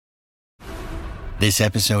This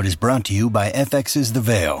episode is brought to you by FX's The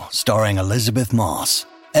Veil, starring Elizabeth Moss.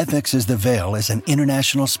 FX's The Veil is an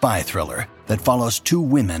international spy thriller that follows two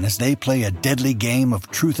women as they play a deadly game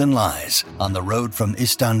of truth and lies on the road from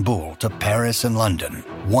Istanbul to Paris and London.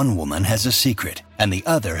 One woman has a secret, and the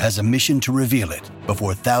other has a mission to reveal it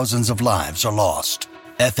before thousands of lives are lost.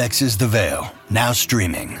 FX's The Veil, now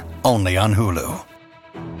streaming, only on Hulu.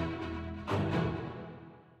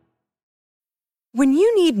 When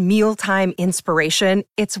you need mealtime inspiration,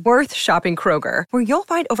 it's worth shopping Kroger, where you'll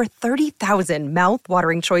find over 30,000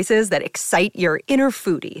 mouth-watering choices that excite your inner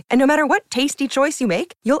foodie. And no matter what tasty choice you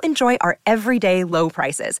make, you'll enjoy our everyday low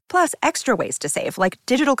prices, plus extra ways to save, like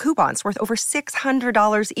digital coupons worth over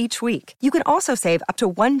 $600 each week. You can also save up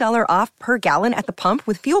to $1 off per gallon at the pump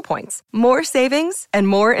with fuel points. More savings and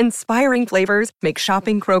more inspiring flavors make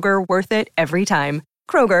shopping Kroger worth it every time.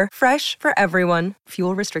 Kroger, fresh for everyone.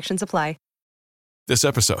 Fuel restrictions apply. This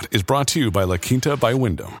episode is brought to you by La Quinta by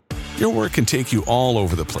Wyndham. Your work can take you all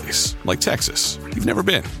over the place, like Texas. You've never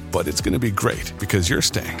been, but it's going to be great because you're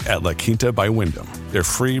staying at La Quinta by Wyndham. Their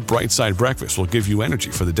free Bright Side breakfast will give you energy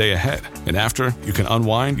for the day ahead. And after, you can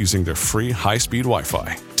unwind using their free high-speed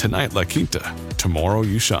Wi-Fi. Tonight, La Quinta. Tomorrow,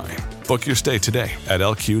 you shine. Book your stay today at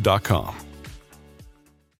lq.com.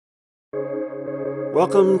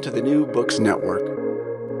 Welcome to the New Books Network.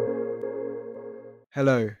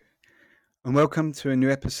 Hello, and welcome to a new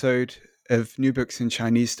episode of New Books in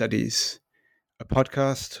Chinese Studies, a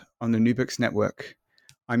podcast on the New Books Network.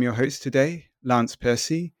 I'm your host today, Lance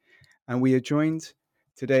Percy, and we are joined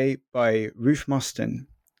today by Ruth Mostyn,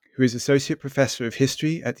 who is Associate Professor of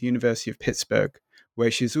History at the University of Pittsburgh, where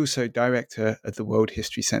she is also Director at the World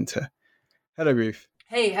History Center. Hello, Ruth.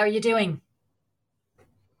 Hey, how are you doing?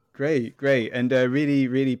 Great, and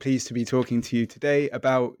really pleased to be talking to you today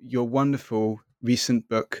about your wonderful recent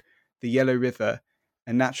book, The Yellow River,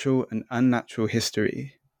 A Natural and Unnatural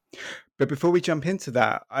History. But before we jump into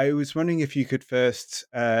that, I was wondering if you could first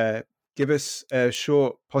give us a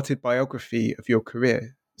short potted biography of your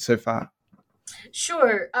career so far.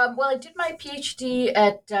 Sure. Well, I did my PhD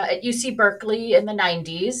at UC Berkeley in the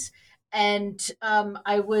 90s, and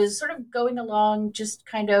I was sort of going along just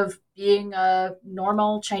kind of being a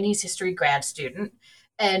normal Chinese history grad student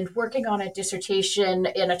and working on a dissertation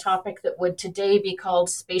in a topic that would today be called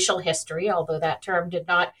spatial history, although that term did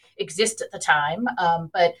not exist at the time,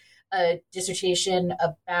 but a dissertation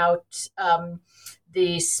about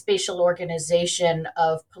the spatial organization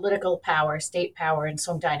of political power, state power in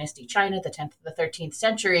Song Dynasty China, the 10th to the 13th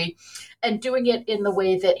century, and doing it in the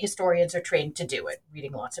way that historians are trained to do it,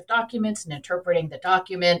 reading lots of documents and interpreting the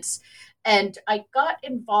documents. And I got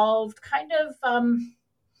involved kind of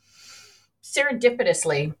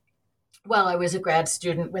serendipitously while I was a grad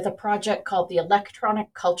student with a project called the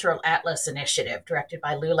Electronic Cultural Atlas Initiative, directed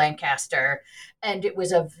by Lou Lancaster. And it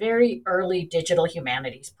was a very early digital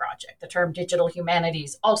humanities project. The term digital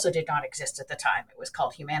humanities also did not exist at the time. It was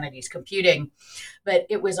called humanities computing. But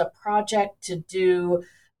it was a project to do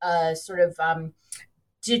a sort of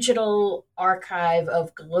digital archive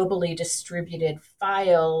of globally distributed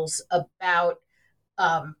files about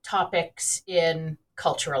topics in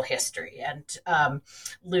cultural history. And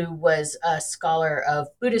Lou was a scholar of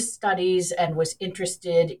Buddhist studies and was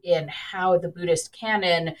interested in how the Buddhist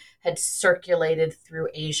canon had circulated through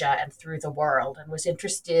Asia and through the world, and was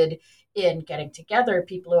interested in getting together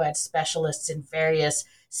people who had specialists in various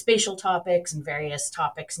spatial topics and various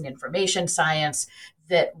topics in information science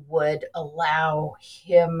that would allow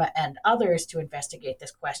him and others to investigate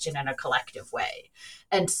this question in a collective way.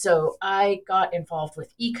 And so I got involved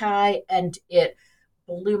with ECI, and it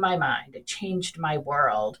blew my mind. It changed my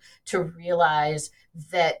world to realize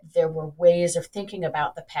that there were ways of thinking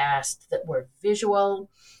about the past that were visual,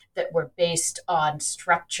 that were based on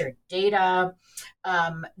structured data,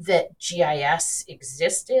 that GIS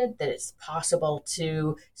existed, that it's possible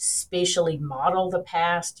to spatially model the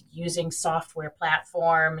past using software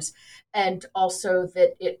platforms, and also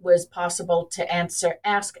that it was possible to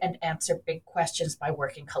ask and answer big questions by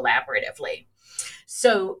working collaboratively.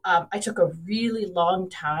 So I took a really long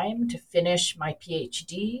time to finish my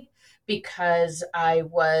PhD because I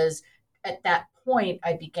was, at that point,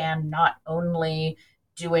 I began not only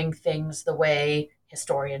doing things the way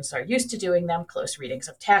historians are used to doing them, close readings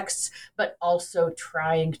of texts, but also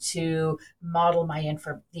trying to model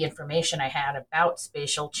the information I had about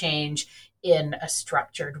spatial change in a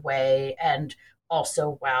structured way, and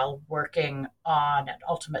also while working on and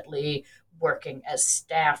ultimately working as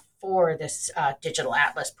staff for this digital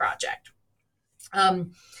atlas project.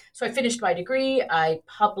 So I finished my degree. I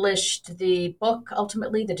published the book,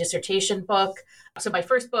 ultimately, the dissertation book. So my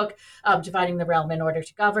first book, Dividing the Realm in Order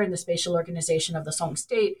to Govern, the Spatial Organization of the Song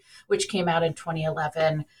State, which came out in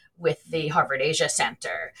 2011 with the Harvard Asia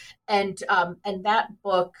Center. And that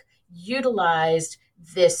book utilized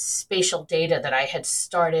this spatial data that I had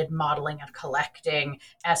started modeling and collecting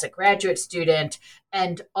as a graduate student.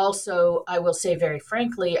 And also, I will say very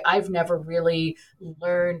frankly, I've never really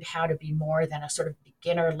learned how to be more than a sort of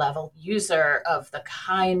beginner level user of the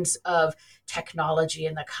kinds of technology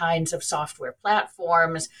and the kinds of software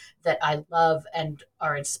platforms that I love and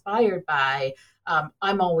are inspired by.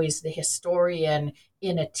 I'm always the historian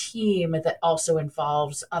in a team that also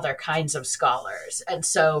involves other kinds of scholars. And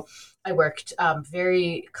so I worked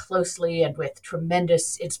very closely and with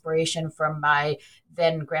tremendous inspiration from my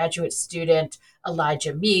then graduate student,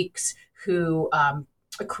 Elijah Meeks, who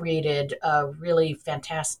created a really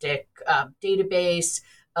fantastic database,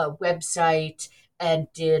 a website, and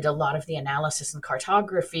did a lot of the analysis and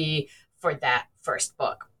cartography for that first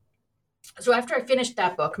book. So after I finished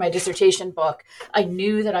that book, my dissertation book, I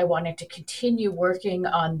knew that I wanted to continue working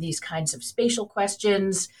on these kinds of spatial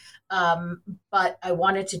questions, but I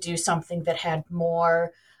wanted to do something that had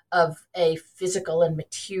more of a physical and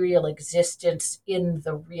material existence in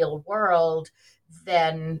the real world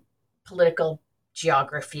than political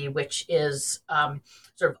geography, which is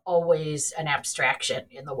sort of always an abstraction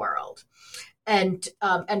in the world. And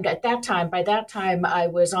at that time, by that time, I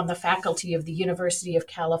was on the faculty of the University of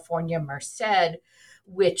California, Merced,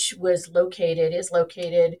 which is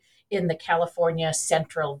located in the California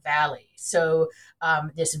Central Valley. So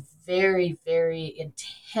this very, very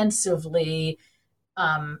intensively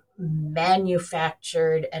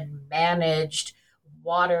manufactured and managed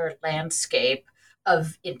water landscape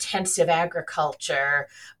of intensive agriculture,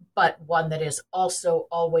 but one that is also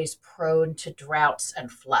always prone to droughts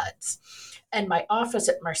and floods. And my office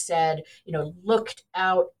at Merced, looked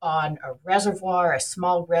out on a reservoir, a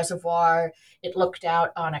small reservoir. It looked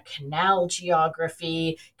out on a canal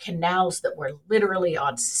geography, canals that were literally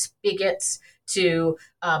on spigots to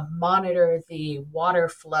monitor the water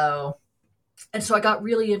flow. And so I got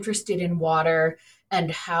really interested in water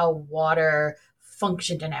and how water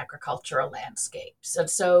functioned in agricultural landscapes. And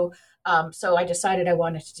so I decided I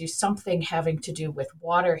wanted to do something having to do with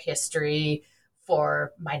water history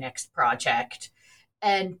for my next project.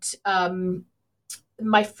 And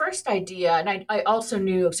my first idea, and I also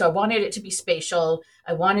knew, so I wanted it to be spatial.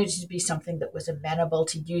 I wanted it to be something that was amenable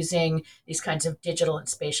to using these kinds of digital and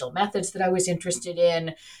spatial methods that I was interested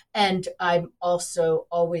in. And I'm also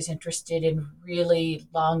always interested in really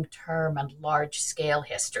long-term and large-scale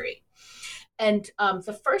history. And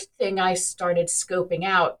the first thing I started scoping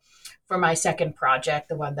out for my second project,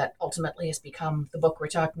 the one that ultimately has become the book we're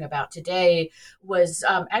talking about today, was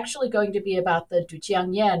actually going to be about the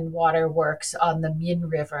Dujiangyan waterworks on the Min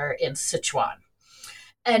River in Sichuan.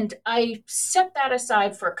 And I set that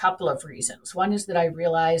aside for a couple of reasons. One is that I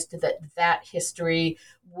realized that history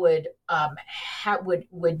would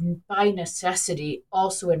by necessity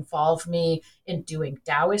also involve me in doing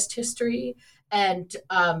Taoist history. And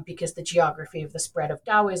because the geography of the spread of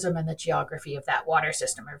Taoism and the geography of that water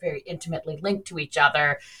system are very intimately linked to each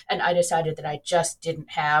other. And I decided that I just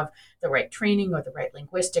didn't have the right training or the right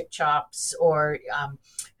linguistic chops or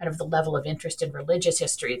kind of the level of interest in religious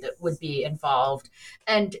history that would be involved.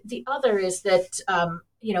 And the other is that,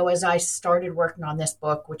 as I started working on this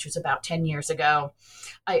book, which was about 10 years ago,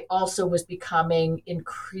 I also was becoming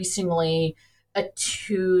increasingly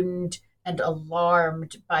attuned and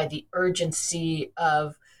alarmed by the urgency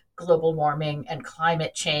of global warming and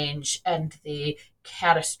climate change and the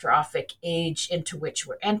catastrophic age into which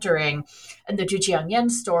we're entering. And the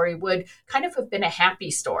Dujiangyan story would kind of have been a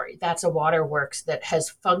happy story. That's a waterworks that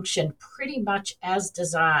has functioned pretty much as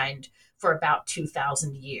designed for about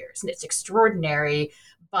 2,000 years. And it's extraordinary,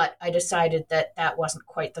 but I decided that that wasn't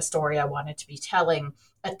quite the story I wanted to be telling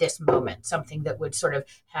at this moment, something that would sort of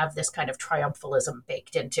have this kind of triumphalism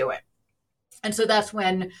baked into it. And so that's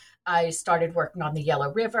when I started working on the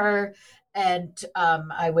Yellow River. And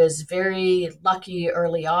I was very lucky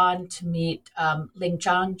early on to meet Ling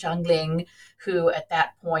Zhang Ling, who at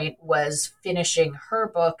that point was finishing her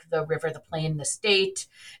book, The River, the Plain, the State.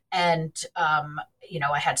 And,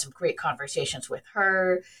 I had some great conversations with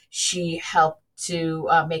her. She helped to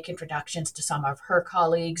make introductions to some of her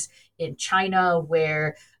colleagues in China,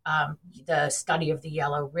 where the study of the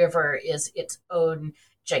Yellow River is its own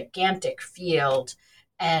gigantic field.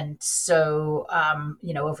 And so,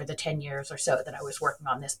 over the 10 years or so that I was working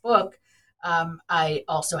on this book, I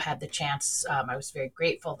also had the chance, I was very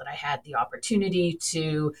grateful that I had the opportunity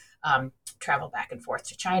to travel back and forth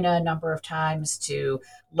to China a number of times to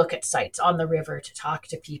look at sites on the river, to talk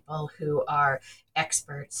to people who are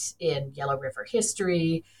experts in Yellow River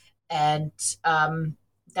history. And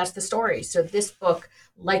that's the story. So this book,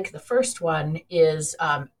 like the first one, is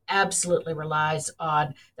absolutely relies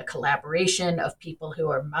on the collaboration of people who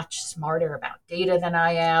are much smarter about data than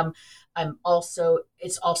I am.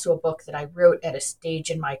 It's also a book that I wrote at a stage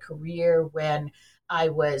in my career when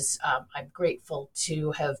I'm grateful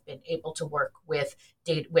to have been able to work with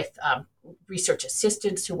research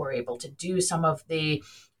assistants who were able to do some of the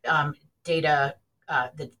data,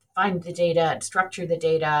 find the data and structure the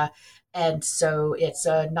data. And so it's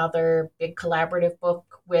another big collaborative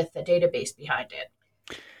book with a database behind it.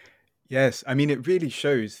 Yes, I mean, it really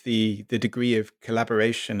shows the degree of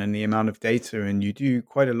collaboration and the amount of data, and you do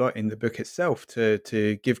quite a lot in the book itself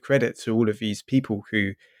to give credit to all of these people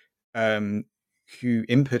who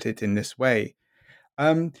input it in this way.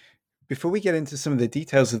 Before we get into some of the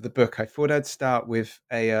details of the book, I thought I'd start with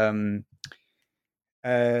a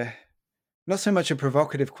not so much a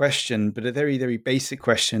provocative question, but a very, very basic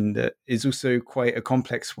question that is also quite a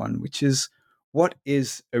complex one, which is, what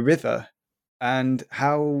is a river? And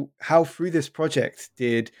how through this project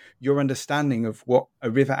did your understanding of what a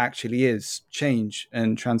river actually is change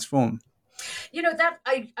and transform? That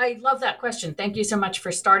I love that question. Thank you so much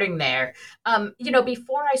for starting there.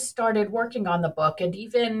 Before I started working on the book and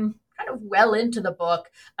even kind of well into the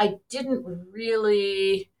book, I didn't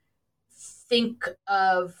really think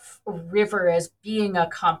of river as being a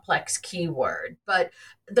complex keyword. But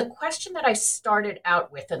the question that I started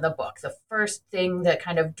out with in the book, the first thing that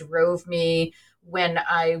kind of drove me when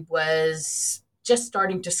I was just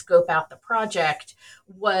starting to scope out the project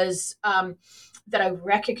was that I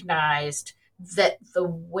recognized that the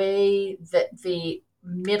way that the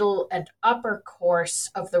middle and upper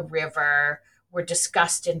course of the river were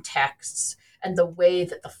discussed in texts and the way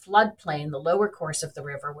that the floodplain, the lower course of the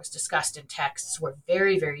river, was discussed in texts were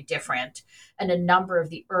very, very different. And a number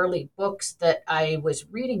of the early books that I was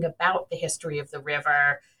reading about the history of the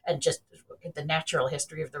river and just the natural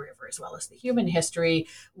history of the river as well as the human history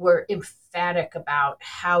were emphatic about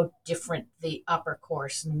how different the upper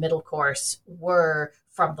course and middle course were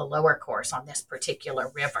from the lower course on this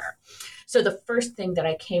particular river. So the first thing that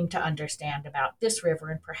I came to understand about this river,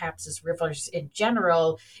 and perhaps as rivers in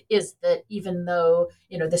general, is that even though,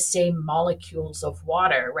 the same molecules of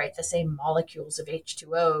water, right, the same molecules of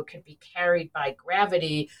H2O can be carried by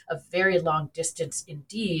gravity a very long distance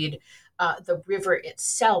indeed, the river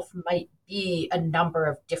itself might be a number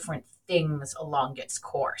of different things along its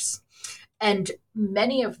course. And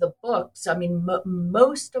many of the books,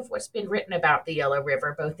 most of what's been written about the Yellow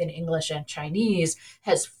River, both in English and Chinese,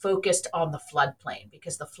 has focused on the floodplain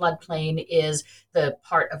because the floodplain is the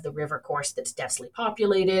part of the river course that's densely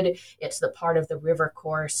populated. It's the part of the river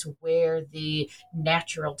course where the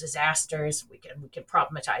natural disasters, we can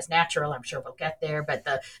problematize natural, I'm sure we'll get there, but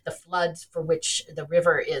the floods for which the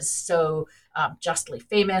river is so justly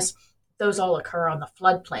famous, those all occur on the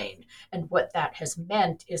floodplain. And what that has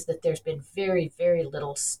meant is that there's been very, very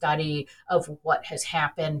little study of what has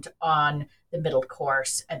happened on the middle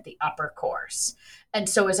course and the upper course. And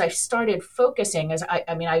so as I started focusing,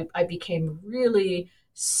 I became really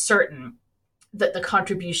certain that the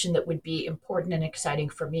contribution that would be important and exciting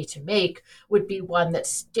for me to make would be one that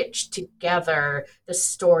stitched together the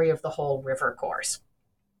story of the whole river course.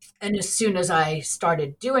 And as soon as I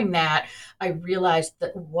started doing that, I realized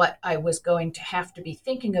that what I was going to have to be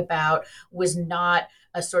thinking about was not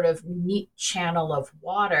a sort of neat channel of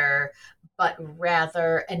water, but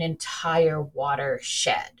rather an entire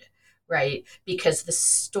watershed, right? Because the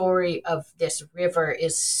story of this river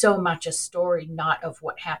is so much a story not of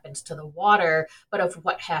what happens to the water, but of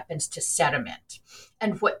what happens to sediment.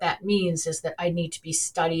 And what that means is that I need to be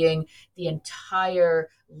studying the entire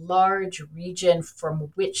large region from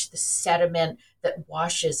which the sediment that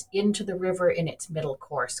washes into the river in its middle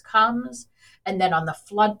course comes. And then on the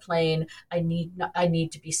floodplain, I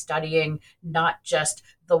need to be studying not just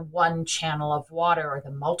the one channel of water or the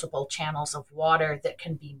multiple channels of water that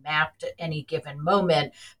can be mapped at any given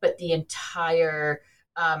moment, but the entire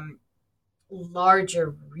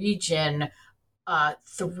larger region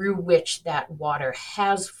through which that water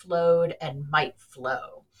has flowed and might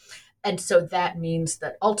flow. And so that means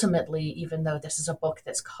that ultimately, even though this is a book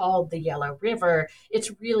that's called The Yellow River,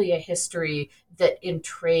 it's really a history that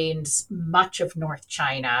entrains much of North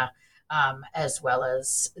China, as well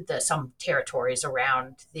as some territories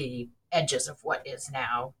around the edges of what is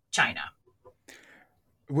now China.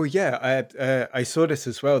 Well, yeah, I saw this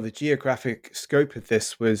as well. The geographic scope of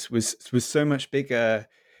this was so much bigger,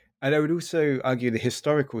 and I would also argue the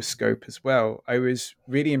historical scope as well. I was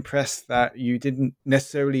really impressed that you didn't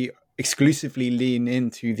necessarily exclusively lean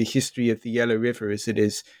into the history of the Yellow River as it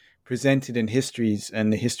is presented in histories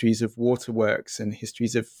and the histories of waterworks and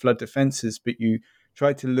histories of flood defenses, but you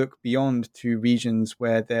tried to look beyond to regions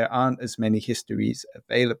where there aren't as many histories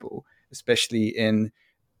available, especially in,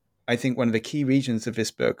 I think, one of the key regions of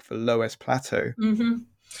this book, the Loess Plateau. Mm-hmm.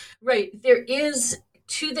 Right. There is,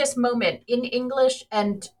 to this moment, in English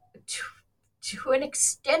and to an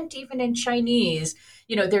extent even in Chinese,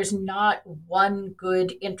 there's not one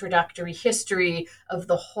good introductory history of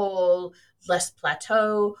the whole Loess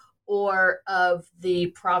Plateau or of the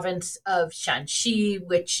province of Shanxi,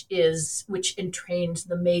 which entrains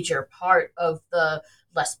the major part of the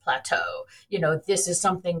Loess Plateau. This is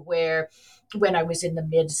something where, when I was in the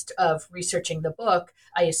midst of researching the book,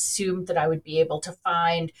 I assumed that I would be able to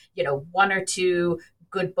find, one or two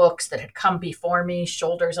good books that had come before me,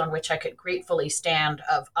 shoulders on which I could gratefully stand,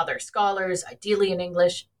 of other scholars, ideally in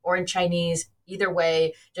English or in Chinese, either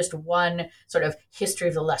way, just one sort of history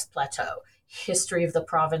of the Loess Plateau, history of the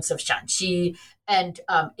province of Shanxi, and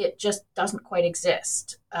it just doesn't quite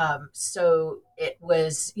exist. So it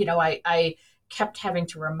was, I kept having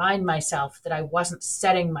to remind myself that I wasn't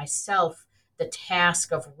setting myself the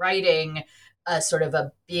task of writing a sort of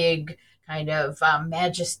a big kind of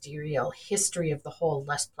magisterial history of the whole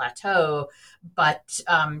Loess Plateau, but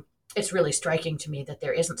it's really striking to me that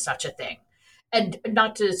there isn't such a thing. And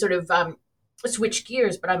not to sort of switch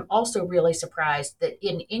gears, but I'm also really surprised that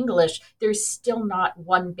in English, there's still not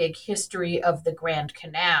one big history of the Grand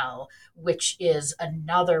Canal, which is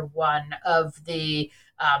another one of the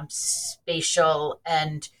spatial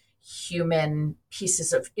and human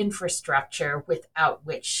pieces of infrastructure without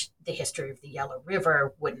which the history of the Yellow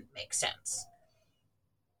River wouldn't make sense.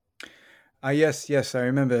 Yes, I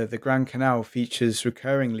remember the Grand Canal features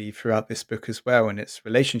recurringly throughout this book as well, and its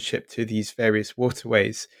relationship to these various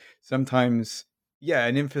waterways. Sometimes,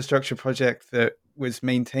 an infrastructure project that was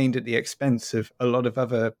maintained at the expense of a lot of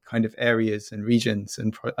other kind of areas and regions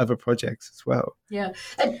and other projects as well. Yeah.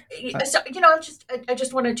 And so, I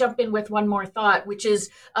just want to jump in with one more thought, which is,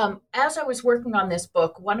 as I was working on this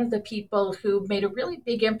book, one of the people who made a really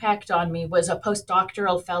big impact on me was a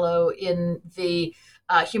postdoctoral fellow in the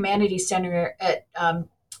Humanities Center at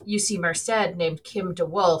UC Merced named Kim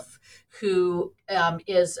DeWolf, who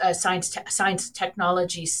is a science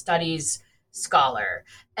technology studies scholar.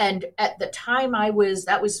 And at the time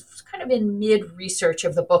that was kind of in mid research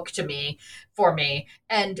of the book for me.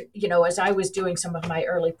 And, as I was doing some of my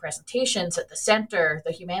early presentations at the center,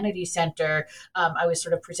 the Humanities Center, I was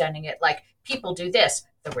sort of presenting it like, people do this,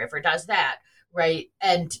 the river does that. Right.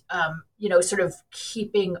 And, sort of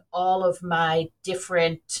keeping all of my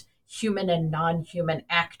different human and non-human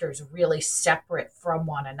actors really separate from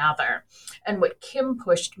one another. And what Kim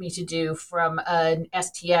pushed me to do from an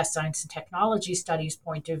STS, Science and Technology Studies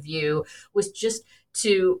point of view, was just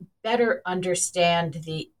to better understand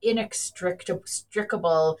the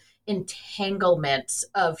inextricable entanglements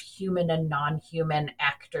of human and non-human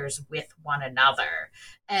actors with one another.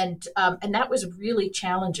 And that was really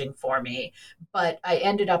challenging for me. But I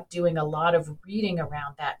ended up doing a lot of reading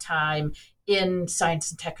around that time in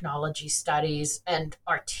science and technology studies and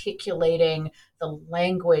articulating the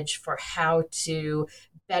language for how to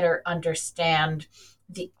better understand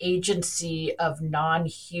the agency of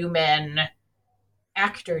non-human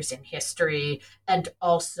actors in history, and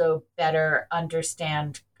also better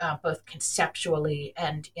understand both conceptually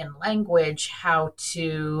and in language how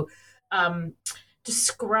to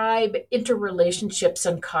describe interrelationships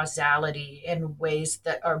and causality in ways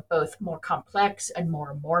that are both more complex and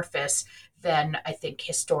more amorphous than I think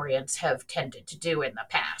historians have tended to do in the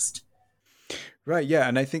past. Right, yeah,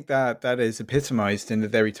 and I think that is epitomized in the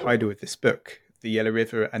very title of this book, The Yellow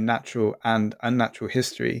River, A Natural and Unnatural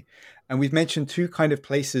History. And we've mentioned two kind of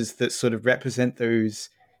places that sort of represent those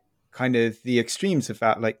kind of the extremes of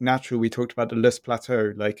that, like natural, we talked about the Loess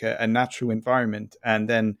Plateau, like a natural environment, and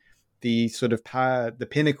then the sort of the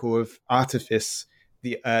pinnacle of artifice,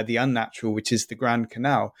 the unnatural, which is the Grand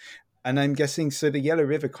Canal. And I'm guessing, so the Yellow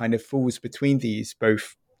River kind of falls between these,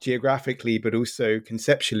 both geographically, but also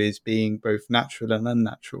conceptually, as being both natural and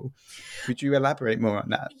unnatural. Could you elaborate more on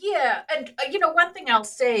that? Yeah, and one thing I'll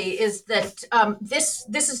say is that this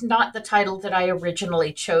is not the title that I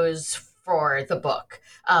originally chose for the book.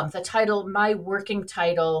 The title, my working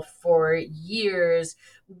title for years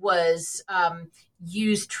was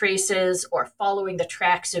Yu's Traces, or Following the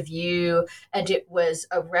Tracks of Yu. And it was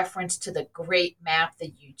a reference to the great map,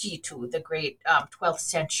 the Yujitu, the great 12th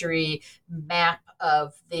century map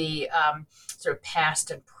of the sort of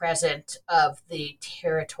past and present of the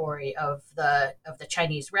territory of the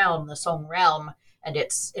Chinese realm, the Song realm, and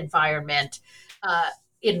its environment,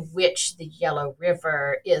 in which the Yellow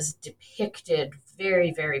River is depicted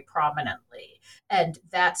very, very prominently. And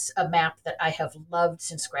that's a map that I have loved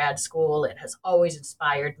since grad school. It has always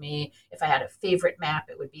inspired me. If I had a favorite map,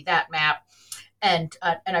 it would be that map. And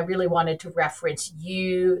I really wanted to reference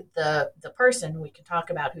Yu, the person. We can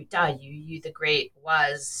talk about who Da Yu the Great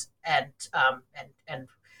was, and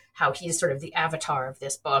how he's sort of the avatar of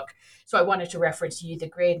this book. So I wanted to reference Yu the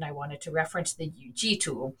Great, and I wanted to reference the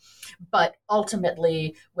Yujitu. But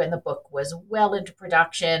ultimately, when the book was well into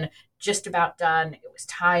production, just about done, it was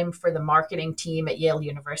time for the marketing team at Yale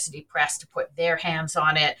University Press to put their hands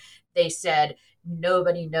on it. They said,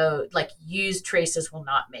 nobody knows, like, Yu's Traces will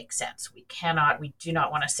not make sense. We do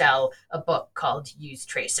not want to sell a book called Yu's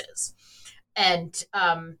Traces. And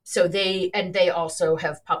so they also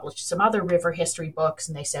have published some other river history books,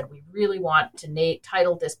 and they said, we really want to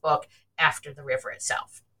title this book after the river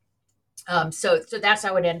itself. So that's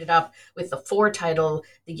how it ended up with the 4 title,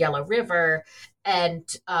 The Yellow River, and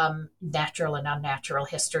natural and unnatural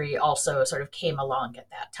history also sort of came along at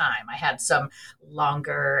that time. I had some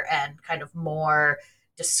longer and kind of more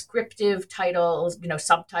descriptive titles,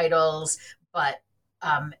 subtitles, but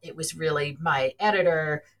it was really my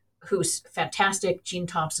editor, who's fantastic, Jean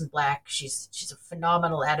Thompson Black. She's a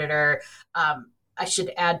phenomenal editor. I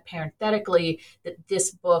should add parenthetically that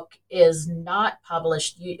this book is not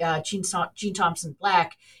published. Jean Thompson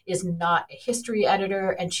Black is not a history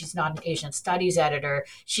editor, and she's not an Asian studies editor.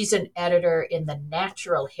 She's an editor in the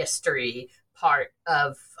natural history part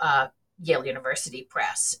of Yale University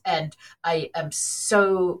Press. And I am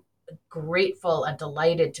so grateful and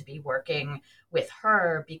delighted to be working with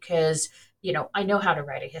her, because I know how to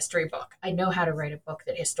write a history book. I know how to write a book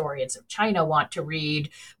that historians of China want to read,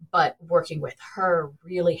 but working with her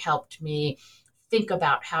really helped me think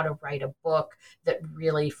about how to write a book that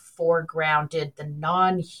really foregrounded the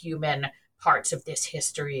non-human parts of this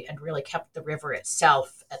history and really kept the river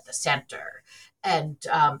itself at the center. And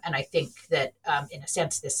I think that, in a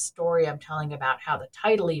sense, this story I'm telling about how the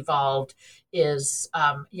title evolved is,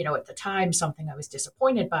 at the time, something I was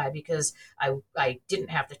disappointed by, because I didn't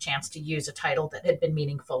have the chance to use a title that had been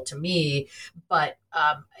meaningful to me, but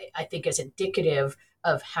I think is indicative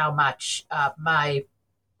of how much my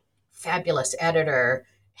fabulous editor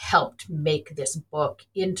helped make this book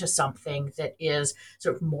into something that is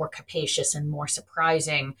sort of more capacious and more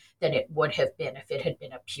surprising than it would have been if it had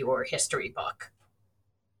been a pure history book.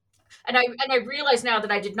 And I realize now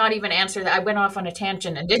that I did not even answer that. I went off on a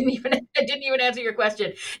tangent and didn't even answer your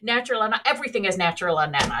question. Natural and everything is natural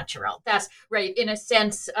and unnatural. That's right. In a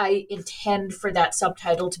sense, I intend for that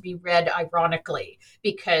subtitle to be read ironically,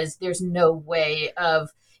 because there's no way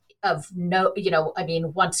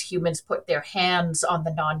once humans put their hands on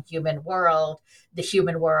the non-human world, the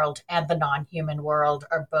human world and the non-human world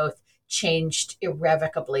are both changed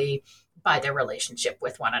irrevocably by their relationship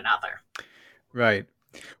with one another. Right.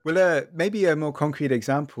 Well, maybe a more concrete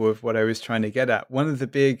example of what I was trying to get at. One of the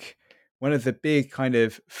big kind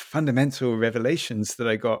of fundamental revelations that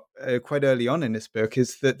I got quite early on in this book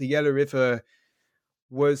is that the Yellow River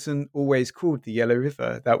wasn't always called the Yellow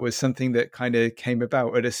River. That was something that kind of came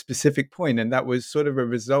about at a specific point, and that was sort of a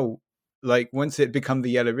result. Like, once it became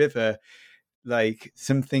the Yellow River, like,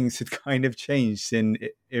 some things had kind of changed in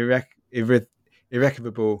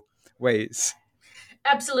irrecoverable ways.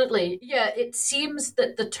 Absolutely. Yeah, it seems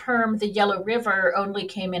that the term the Yellow River only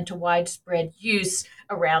came into widespread use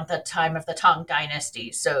around the time of the Tang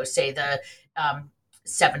Dynasty, so say the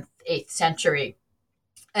 7th, 8th century.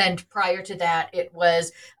 And prior to that, it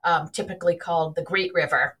was typically called the Great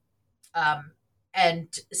River. And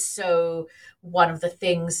so one of the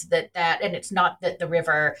things and it's not that the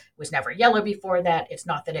river was never yellow before that. It's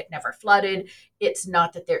not that it never flooded. It's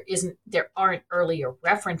not that there aren't earlier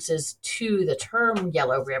references to the term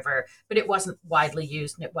Yellow River, but it wasn't widely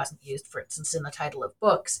used, and it wasn't used, for instance, in the title of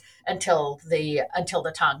books until the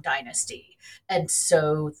Tang Dynasty. And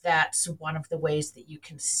so that's one of the ways that you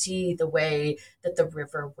can see the way that the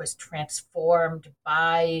river was transformed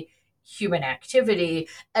by human activity,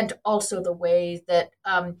 and also the way that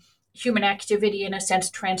human activity, in a sense,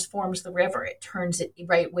 transforms the river. It turns it,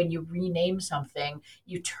 right, when you rename something,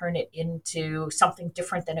 you turn it into something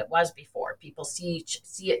different than it was before. People see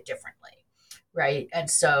it differently. right? And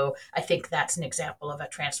so I think that's an example of a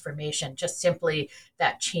transformation. Just simply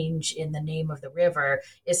that change in the name of the river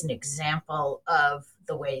is an example of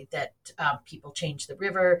the way that people change the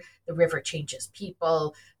river changes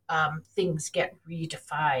people. Things get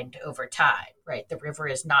redefined over time, right? The river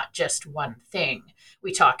is not just one thing.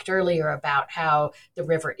 We talked earlier about how the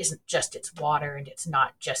river isn't just its water and it's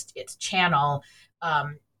not just its channel.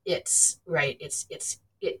 It's right.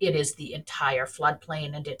 It is the entire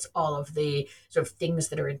floodplain, and it's all of the sort of things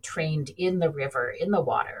that are entrained in the river, in the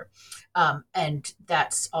water. And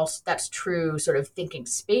that's true sort of thinking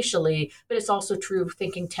spatially, but it's also true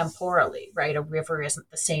thinking temporally, right? A river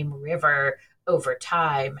isn't the same river over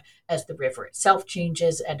time as the river itself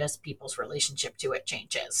changes and as people's relationship to it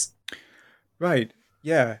changes. Right.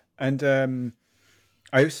 Yeah. And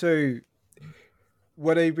I also,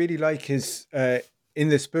 what I really like is in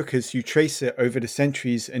this book, as you trace it over the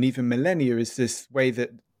centuries and even millennia, is this way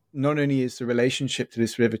that not only is the relationship to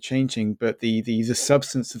this river changing, but the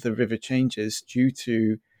substance of the river changes due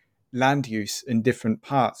to land use in different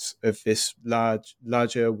parts of this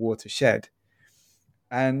larger watershed.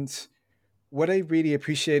 And what I really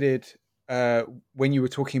appreciated when you were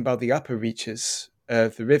talking about the upper reaches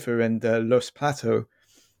of the river and the Los Plateaux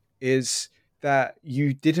is that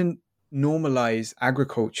you didn't normalize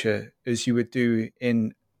agriculture as you would do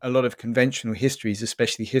in a lot of conventional histories,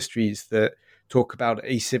 especially histories that talk about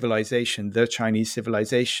a civilization, the Chinese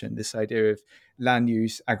civilization, this idea of land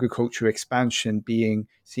use, agriculture expansion being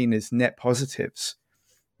seen as net positives.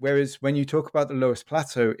 Whereas when you talk about the Loess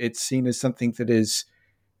Plateau, it's seen as something that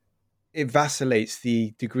it vacillates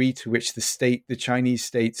the degree to which the Chinese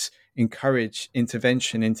states encourage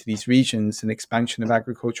intervention into these regions and expansion of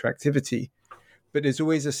agricultural activity. But there's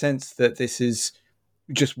always a sense that this is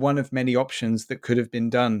just one of many options that could have been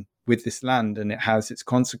done with this land, and it has its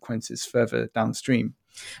consequences further downstream.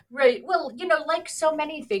 Right. Well, like so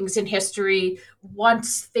many things in history,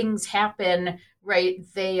 once things happen, right,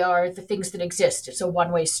 they are the things that exist. It's a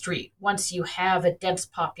one-way street. Once you have a dense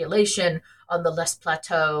population on the Loess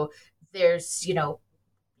Plateau, there's,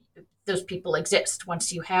 those people exist.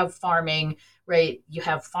 Once you have farming, right, you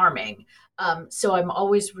have farming. So I'm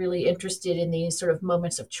always really interested in these sort of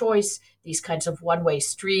moments of choice, these kinds of one-way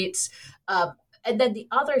streets. And then the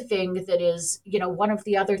other thing that is, one of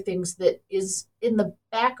the other things that is in the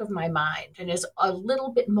back of my mind and is a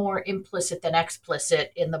little bit more implicit than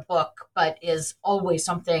explicit in the book, but is always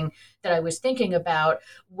something that I was thinking about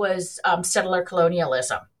was settler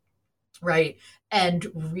colonialism, right? And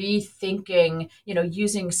rethinking,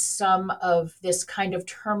 using some of this kind of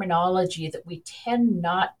terminology that we tend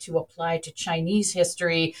not to apply to Chinese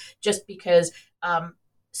history just because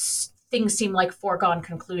things seem like foregone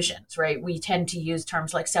conclusions, right? We tend to use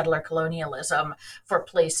terms like settler colonialism for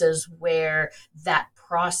places where that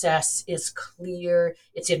process is clear,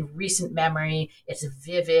 it's in recent memory, it's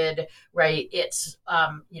vivid, right? It's,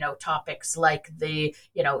 topics like the,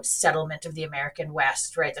 settlement of the American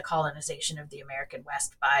West, right? The colonization of the American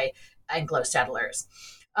West by Anglo settlers.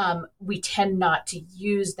 We tend not to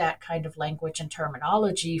use that kind of language and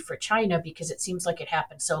terminology for China because it seems like it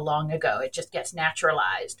happened so long ago. It just gets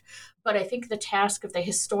naturalized. But I think the task of the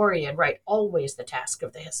historian, right, always the task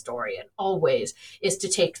of the historian, always, is to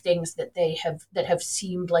take things that have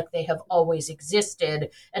seemed like they have always existed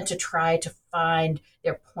and to try to find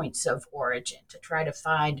their points of origin, to try to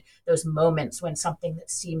find those moments when something that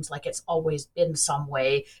seems like it's always been some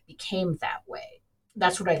way became that way.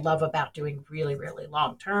 That's what I love about doing really, really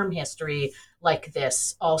long-term history like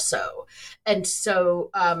this also. And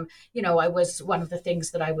so, I was, one of the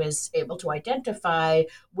things that I was able to identify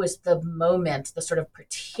was the moment, the sort of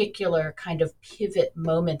particular kind of pivot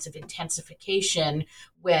moments of intensification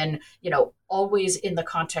when, always in the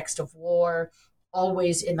context of war,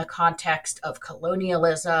 always in the context of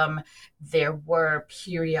colonialism, there were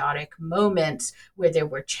periodic moments where there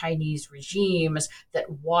were Chinese regimes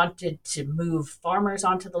that wanted to move farmers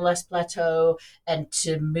onto the Loess Plateau and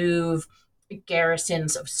to move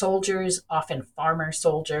garrisons of soldiers, often farmer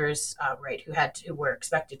soldiers, right, who were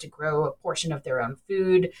expected to grow a portion of their own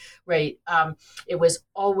food, right. It was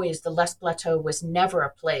always, the Loess Plateau was never a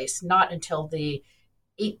place, not until the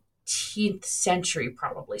 18th century,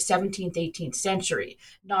 probably 17th, 18th century.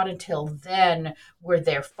 Not until then were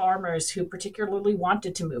there farmers who particularly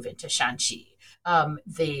wanted to move into Shanxi.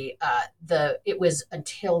 It was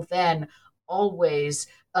until then always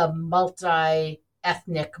a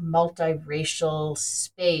multi-ethnic, multiracial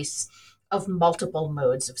space of multiple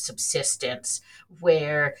modes of subsistence,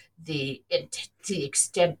 where to the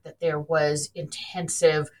extent that there was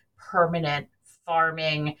intensive, permanent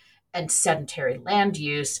farming and sedentary land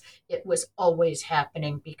use. It was always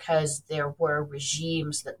happening because there were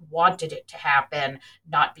regimes that wanted it to happen,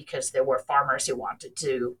 not because there were farmers who wanted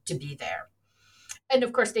to be there. And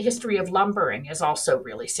of course, the history of lumbering is also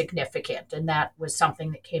really significant. And that was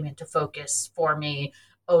something that came into focus for me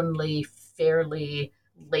only fairly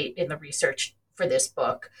late in the research for this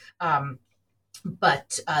book.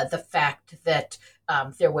 But the fact that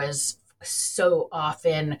there was so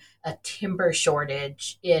often a timber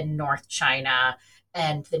shortage in North China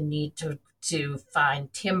and the need to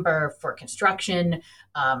find timber for construction,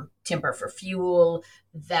 timber for fuel,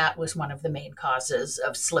 that was one of the main causes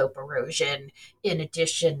of slope erosion, in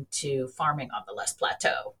addition to farming on the Loess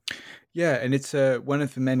Plateau. Yeah, and it's one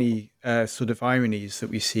of the many sort of ironies that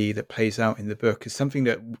we see that plays out in the book. Is something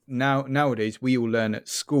that nowadays we all learn at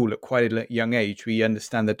school at quite a young age. We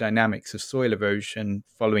understand the dynamics of soil erosion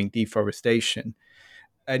following deforestation,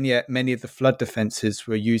 and yet many of the flood defenses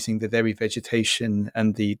were using the very vegetation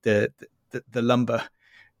and the lumber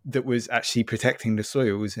that was actually protecting the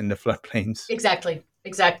soils in the floodplains. Exactly.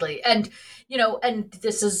 And, and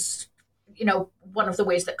this is, one of the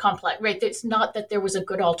ways that complex, right? It's not that there was a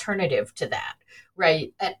good alternative to that,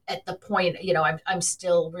 right? At the point, I'm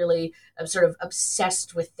still really, I'm sort of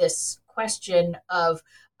obsessed with this question of,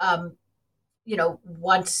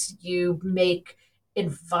 once you make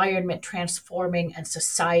environment transforming and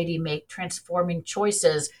society make transforming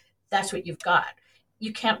choices, that's what you've got.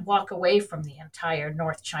 You can't walk away from the entire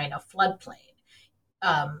North China floodplain,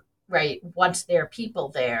 right? Once there are people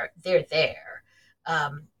there, they're there.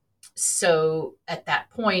 So at that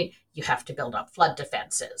point, you have to build up flood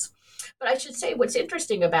defenses. But I should say what's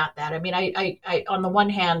interesting about that, I mean, I on the one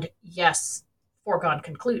hand, yes, foregone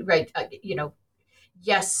conclude, right?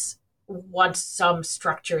 Yes, once some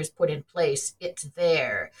structure is put in place, it's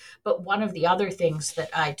there. But one of the other things that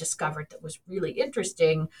I discovered that was really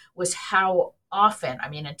interesting was how often, I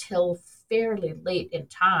mean, until fairly late in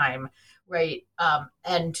time, right?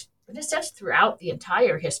 And in a sense, throughout the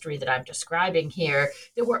entire history that I'm describing here,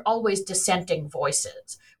 there were always dissenting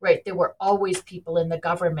voices, right? There were always people in the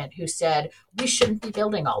government who said, we shouldn't be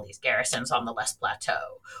building all these garrisons on the Loess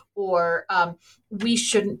Plateau, or we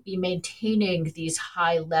shouldn't be maintaining these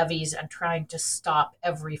high levees and trying to stop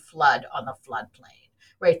every flood on the floodplain,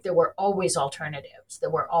 right? There were always alternatives. There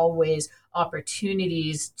were always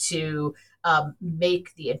opportunities to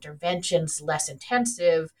make the interventions less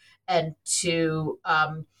intensive and to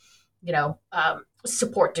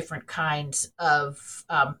support different kinds of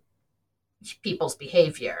people's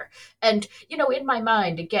behavior. And, in my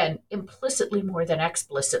mind, again, implicitly more than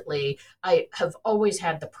explicitly, I have always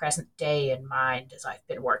had the present day in mind as I've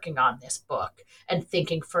been working on this book and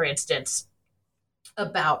thinking, for instance,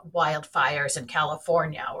 about wildfires in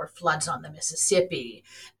California or floods on the Mississippi,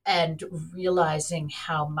 and realizing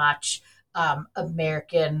how much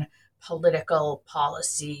American political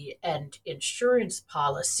policy and insurance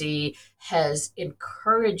policy has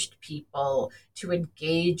encouraged people to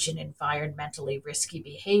engage in environmentally risky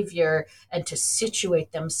behavior and to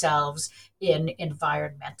situate themselves in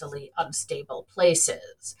environmentally unstable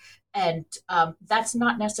places. And that's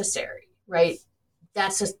not necessary, right?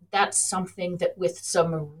 That's something that with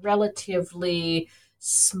some relatively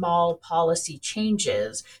small policy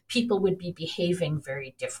changes, people would be behaving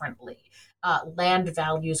very differently. Land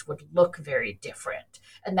values would look very different.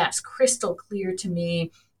 And that's crystal clear to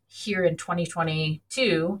me here in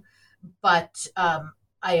 2022. But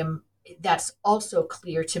that's also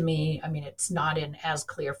clear to me. I mean, it's not in as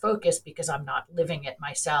clear focus because I'm not living it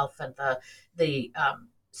myself, and the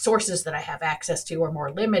sources that I have access to are more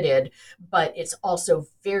limited, but it's also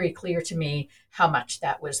very clear to me how much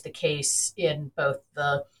that was the case in both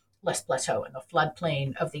the Loess Plateau and the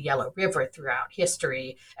floodplain of the Yellow River throughout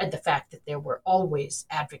history, and the fact that there were always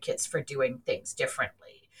advocates for doing things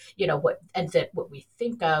differently. What we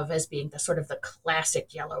think of as being the sort of the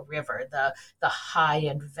classic Yellow River, the high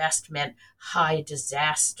investment, high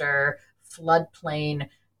disaster floodplain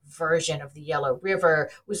version of the Yellow River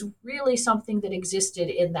was really something that existed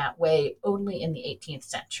in that way only in the 18th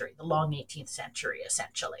century, the long 18th century,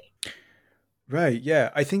 essentially. Right.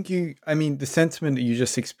 Yeah. I think the sentiment that you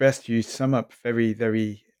just expressed, you sum up very,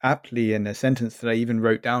 very aptly in a sentence that I even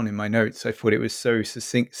wrote down in my notes. I thought it was so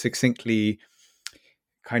succinctly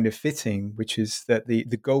kind of fitting, which is that the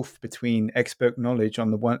gulf between expert knowledge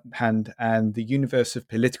on the one hand and the universe of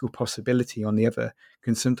political possibility on the other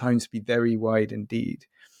can sometimes be very wide indeed.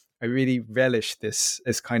 I really relish this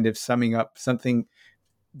as kind of summing up something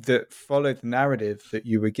that followed the narrative that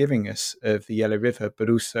you were giving us of the Yellow River, but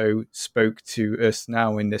also spoke to us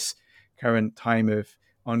now in this current time of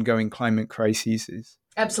ongoing climate crises.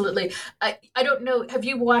 Absolutely. I don't know. Have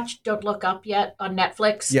you watched Don't Look Up yet on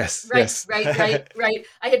Netflix? Yes, Right, yes. right.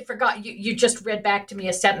 I had forgot. You just read back to me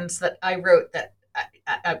a sentence that I wrote that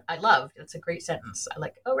I love. It's a great sentence. I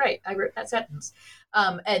like, oh, right, I wrote that sentence.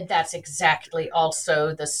 And that's exactly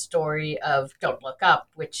also the story of Don't Look Up,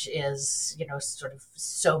 which is, sort of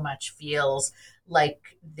so much feels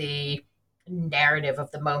like the narrative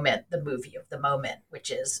of the moment, the movie of the moment,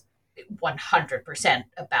 which is 100%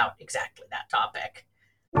 about exactly that topic.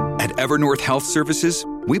 At Evernorth Health Services,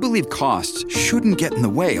 we believe costs shouldn't get in the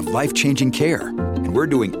way of life-changing care, and we're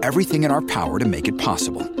doing everything in our power to make it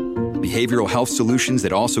possible. Behavioral health solutions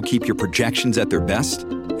that also keep your projections at their best?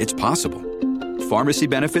 It's possible. Pharmacy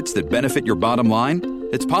benefits that benefit your bottom line?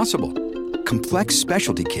 It's possible. Complex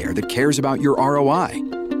specialty care that cares about your ROI?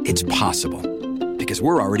 It's possible. Because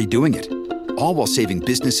we're already doing it. All while saving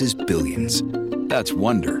businesses billions. That's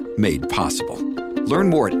Wonder made possible. Learn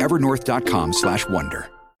more at evernorth.com/wonder.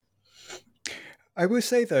 I will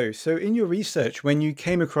say, though, so in your research, when you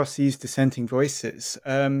came across these dissenting voices,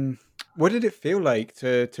 what did it feel like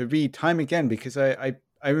to read time again? Because I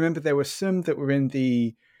remember there were some that were in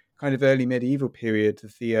the kind of early medieval period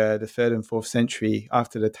of the 3rd and 4th century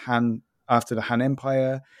after the Han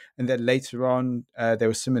Empire, and then later on there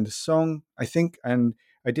was some in the Song, I think, and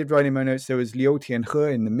I did write in my notes there was Liu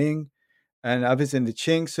Tianhe in the Ming, and others in the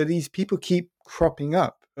Qing. So these people keep cropping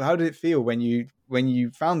up. How did it feel when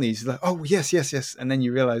you found these? Like, oh yes, and then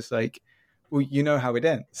you realize, like, well, you know how it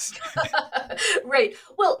ends. Right.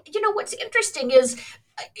 Well, what's interesting is,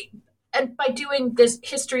 and by doing this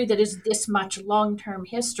history that is this much long-term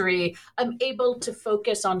history, I'm able to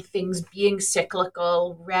focus on things being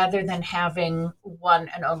cyclical rather than having one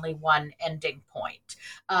and only one ending point.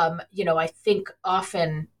 I think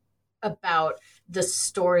often about the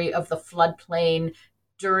story of the floodplain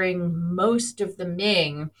during most of the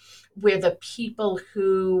Ming, where the people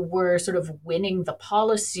who were sort of winning the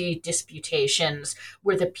policy disputations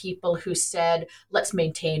were the people who said, let's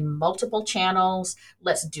maintain multiple channels,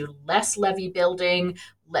 let's do less levee building,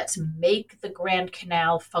 let's make the Grand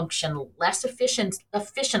Canal function less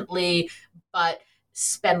efficiently, but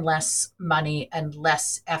spend less money and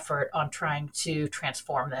less effort on trying to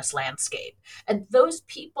transform this landscape. And those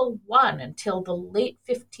people won until the late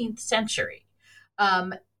 15th century.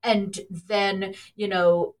 And then,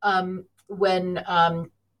 when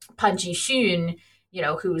Pan Jishun,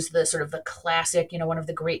 who's the sort of the classic, one of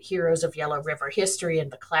the great heroes of Yellow River history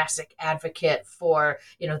and the classic advocate for,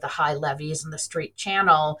 the high levees and the straight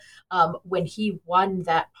channel, when he won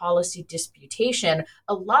that policy disputation,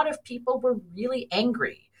 a lot of people were really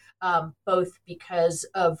angry. Both because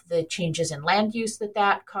of the changes in land use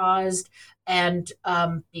that caused, and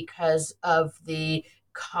because of the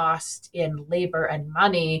cost in labor and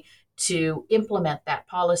money to implement that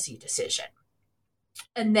policy decision.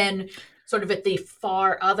 And then sort of at the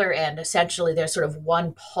far other end, essentially there's sort of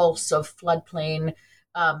one pulse of floodplain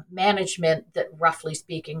management that, roughly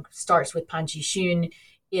speaking, starts with Pan Jishun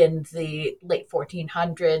in the late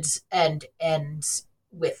 1400s and ends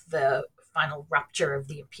with the final rupture of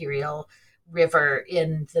the Imperial River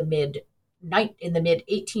in the mid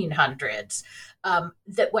 1800s.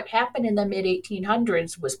 That what happened in the mid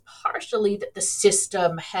 1800s was partially that the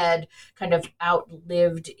system had kind of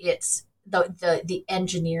outlived the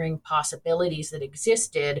engineering possibilities that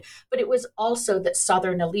existed, but it was also that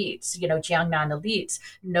Southern elites, Jiangnan elites,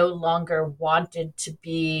 no longer wanted to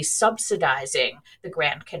be subsidizing the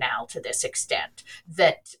Grand Canal to this extent.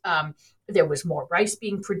 That there was more rice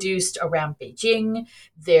being produced around Beijing.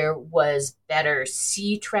 There was better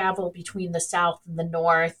sea travel between the South and the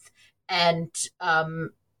North. And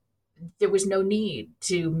there was no need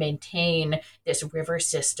to maintain this river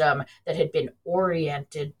system that had been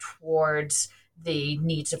oriented towards the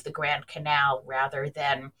needs of the Grand Canal rather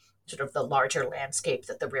than sort of the larger landscape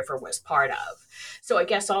that the river was part of. So I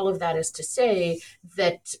guess all of that is to say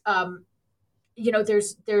that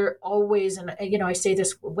there always, and I say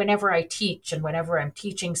this whenever I teach and whenever I'm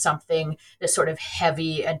teaching something that's sort of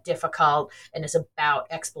heavy and difficult and is about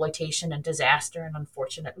exploitation and disaster, and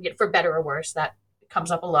unfortunately, for better or worse, that comes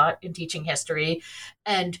up a lot in teaching history.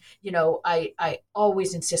 And, I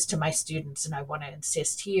always insist to my students, and I want to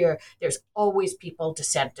insist here, there's always people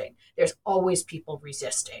dissenting. There's always people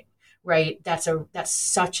resisting, right? That's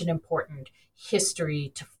such an important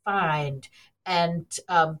history to find. And,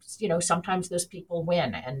 sometimes those people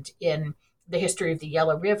win. And in the history of the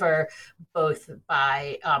Yellow River, both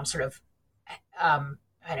by kind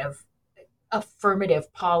of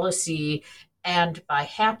affirmative policy and by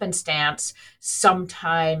happenstance,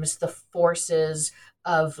 sometimes the forces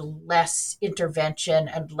of less intervention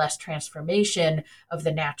and less transformation of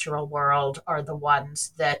the natural world are the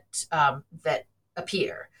ones that that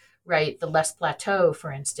appear. Right, the Les Plateau,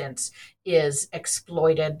 for instance, is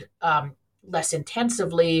exploited less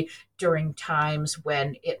intensively during times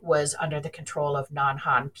when it was under the control of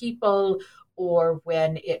non-Han people, or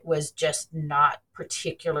when it was just not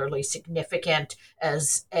particularly significant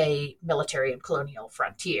as a military and colonial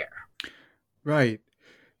frontier. Right.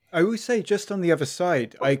 I will say, just on the other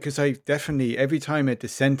side, because I definitely, every time a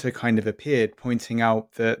dissenter kind of appeared pointing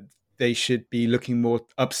out that they should be looking more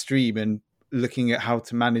upstream and looking at how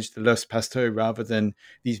to manage the Les Plateau rather than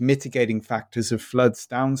these mitigating factors of floods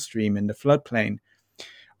downstream in the floodplain,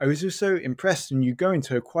 I was also impressed, and you go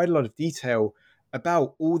into quite a lot of detail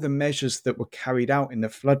about all the measures that were carried out in the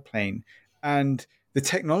floodplain. And the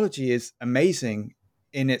technology is amazing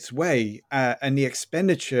in its way, and the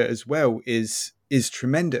expenditure as well is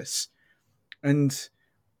tremendous. And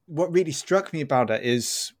what really struck me about it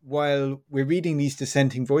is, while we're reading these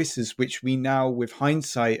dissenting voices, which we now with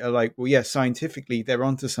hindsight are like, well, yeah, scientifically they're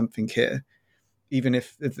onto something here, even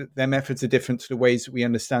if their methods are different to the ways that we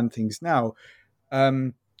understand things now.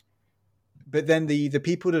 But then the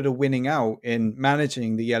people that are winning out in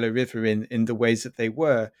managing the Yellow River in the ways that they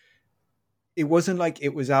were, it wasn't like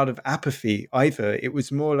it was out of apathy either. It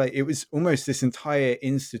was more like it was almost this entire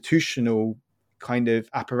institutional kind of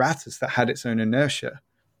apparatus that had its own inertia.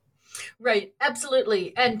 Right,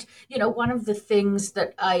 absolutely. And, one of the things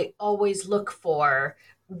that I always look for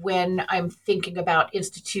when I'm thinking about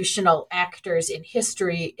institutional actors in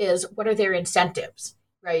history is, what are their incentives,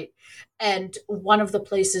 right? And one of the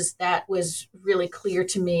places that was really clear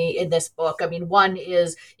to me in this book, I mean, one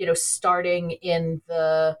is, starting in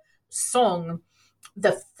the Song,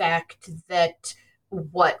 the fact that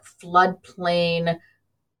what floodplain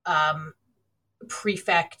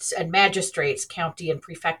prefects and magistrates, county and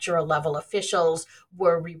prefectural level officials,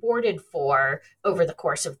 were rewarded for over the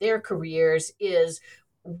course of their careers is,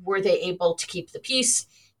 were they able to keep the peace?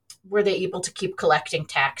 Were they able to keep collecting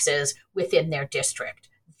taxes within their district?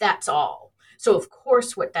 That's all. So, of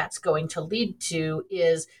course, what that's going to lead to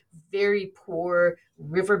is very poor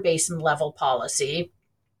river basin level policy,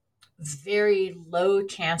 very low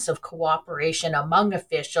chance of cooperation among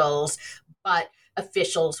officials, but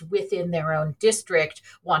officials within their own district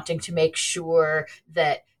wanting to make sure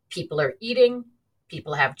that people are eating,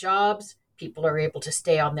 people have jobs, people are able to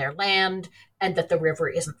stay on their land, and that the river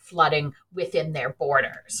isn't flooding within their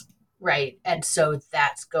borders, right? And so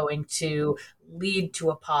that's going to lead to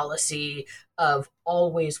a policy of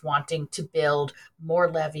always wanting to build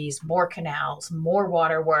more levees, more canals, more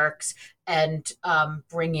waterworks, and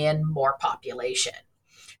bring in more population.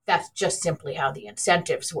 That's just simply how the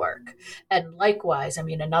incentives work. And likewise, I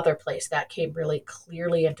mean, another place that came really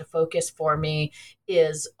clearly into focus for me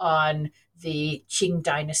is on the Qing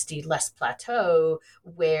Dynasty Les Plateau,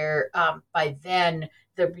 where by then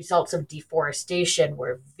the results of deforestation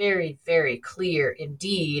were very, very clear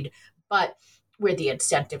indeed, but where the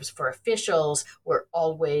incentives for officials were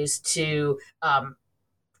always to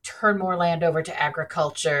turn more land over to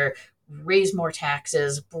agriculture, raise more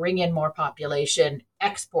taxes, bring in more population,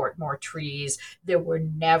 export more trees. There were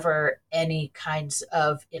never any kinds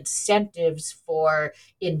of incentives for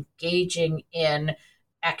engaging in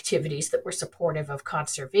activities that were supportive of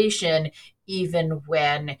conservation, even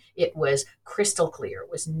when it was crystal clear.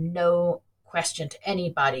 It was no question to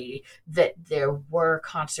anybody that there were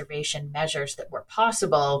conservation measures that were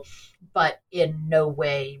possible, but in no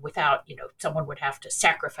way without, someone would have to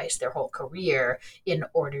sacrifice their whole career in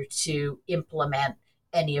order to implement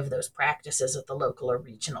any of those practices at the local or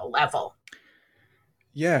regional level.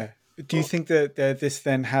 Yeah. Do you think that this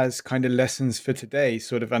then has kind of lessons for today,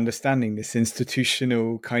 sort of understanding this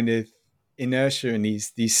institutional kind of inertia and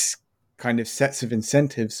these kind of sets of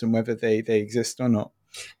incentives and whether they exist or not?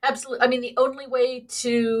 Absolutely. I mean, the only way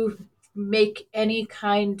to make any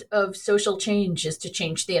kind of social change is to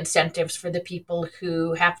change the incentives for the people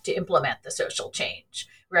who have to implement the social change,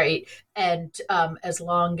 right? And as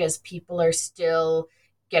long as people are still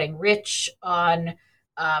getting rich on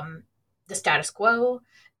the status quo,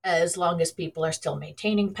 as long as people are still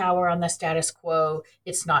maintaining power on the status quo,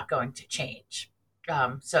 it's not going to change.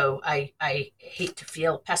 So I hate to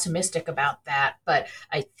feel pessimistic about that, but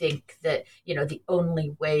I think that, the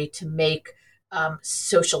only way to make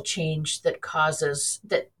social change that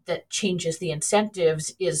changes the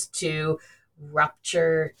incentives is to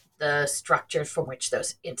rupture the structures from which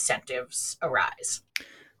those incentives arise.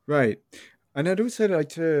 Right. And I'd also like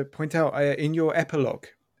to point out in your epilogue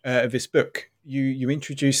of this book, you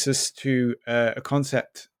introduce us to a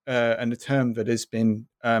concept and a term that has been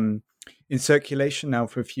in circulation now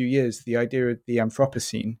for a few years, the idea of the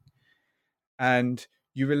Anthropocene. And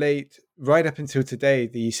you relate right up until today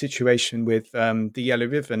the situation with the Yellow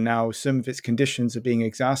River. Now, some of its conditions are being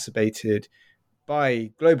exacerbated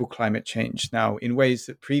by global climate change now in ways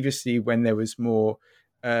that previously, when there was more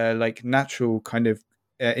like natural kind of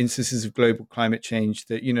instances of global climate change,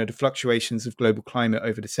 that, you know, the fluctuations of global climate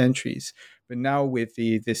over the centuries. But now with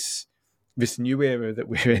this new era that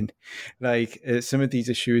we're in, like some of these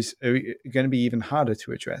issues are going to be even harder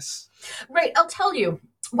to address. Right. I'll tell you,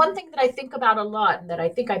 one thing that I think about a lot, and that I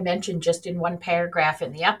think I mentioned just in one paragraph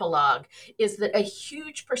in the epilogue, is that a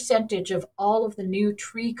huge percentage of all of the new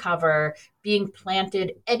tree cover being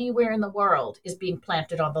planted anywhere in the world is being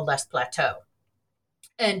planted on the Less Plateau.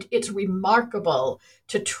 And it's remarkable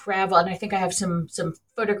to travel. And I think I have some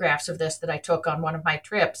photographs of this that I took on one of my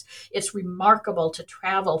trips. It's remarkable to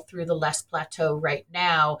travel through the Less Plateau right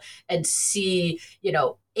now and see, you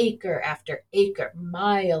know, acre after acre,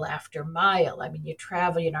 mile after mile. I mean, you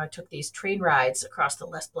travel, you know, I took these train rides across the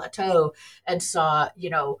Less Plateau and saw,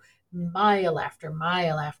 you know, mile after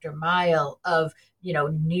mile after mile of, you know,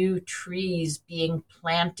 new trees being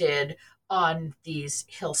planted on these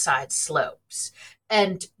hillside slopes.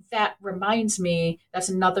 And that reminds me, that's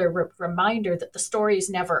another reminder that the story is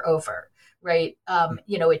never over, right?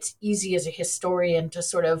 You know, it's easy as a historian to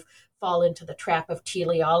sort of fall into the trap of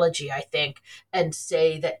teleology, I think, and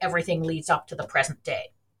say that everything leads up to the present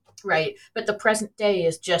day, right? But the present day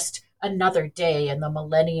is just another day in the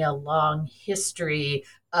millennia-long history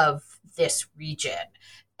of this region.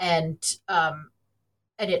 And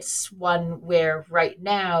it's one where right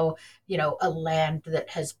now, you know, a land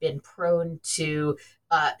that has been prone to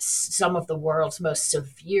some of the world's most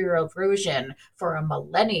severe erosion for a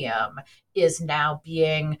millennium is now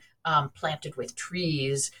being planted with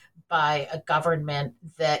trees by a government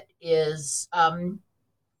that is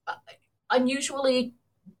unusually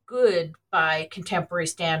good by contemporary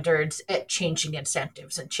standards at changing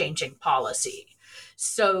incentives and changing policy.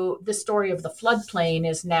 So the story of the floodplain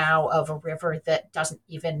is now of a river that doesn't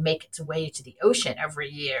even make its way to the ocean every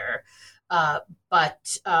year,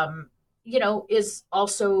 but you know, is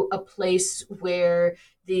also a place where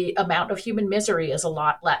the amount of human misery is a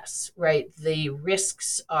lot less, right? The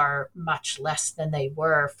risks are much less than they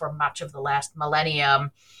were for much of the last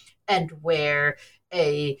millennium, and where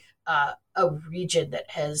a region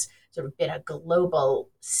that has sort of been a global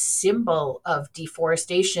symbol of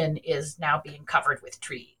deforestation is now being covered with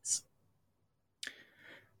trees.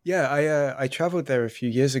 Yeah, I traveled there a few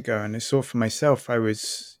years ago, and I saw for myself. I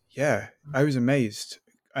was amazed,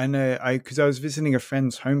 and because I was visiting a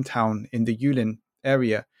friend's hometown in the Yulin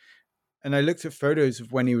area, and I looked at photos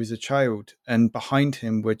of when he was a child, and behind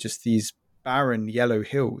him were just these barren yellow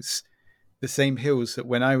hills, the same hills that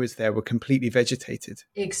when I was there were completely vegetated.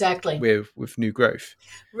 Exactly. With new growth.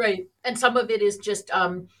 Right. And some of it is just,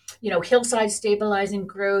 you know, hillside stabilizing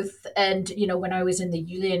growth. And, you know, when I was in the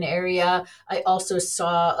Yulin area, I also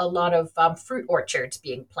saw a lot of fruit orchards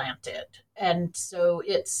being planted. And so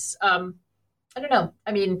it's, I don't know.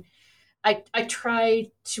 I mean, I try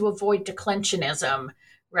to avoid declensionism,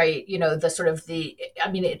 right? You know,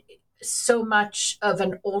 so much of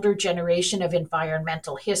an older generation of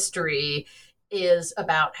environmental history is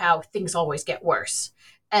about how things always get worse.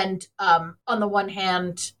 And on the one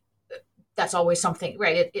hand, that's always something,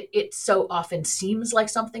 right? It so often seems like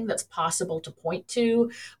something that's possible to point to.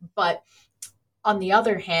 But on the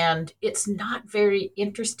other hand, it's not very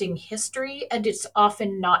interesting history, and it's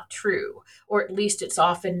often not true, or at least it's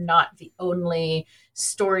often not the only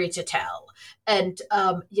story to tell. And,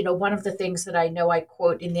 you know, one of the things that I know I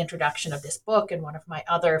quote in the introduction of this book, and one of my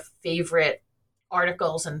other favorite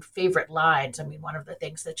articles and favorite lines, I mean, one of the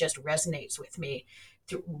things that just resonated with me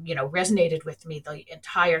the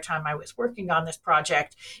entire time I was working on this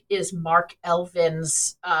project is Mark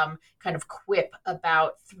Elvin's kind of quip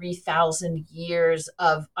about 3,000 years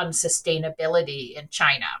of unsustainability in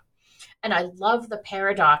China. And I love the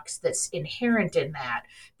paradox that's inherent in that,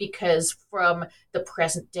 because from the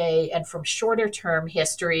present day and from shorter term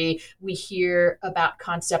history, we hear about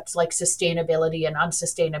concepts like sustainability and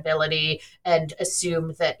unsustainability and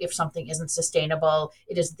assume that if something isn't sustainable,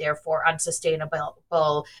 it is therefore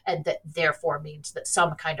unsustainable, and that therefore means that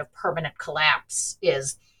some kind of permanent collapse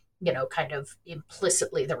is, you know, kind of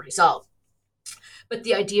implicitly the result. But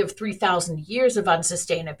the idea of 3,000 years of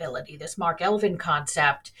unsustainability, this Mark Elvin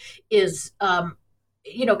concept, is,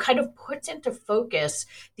 you know, kind of puts into focus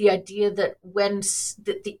the idea that when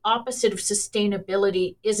the opposite of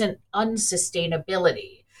sustainability isn't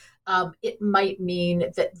unsustainability, It might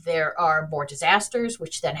mean that there are more disasters,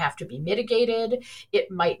 which then have to be mitigated. It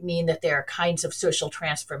might mean that there are kinds of social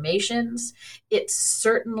transformations. It's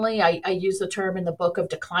certainly, I use the term in the book of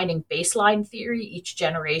declining baseline theory. Each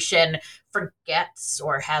generation forgets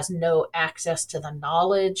or has no access to the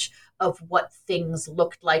knowledge of what things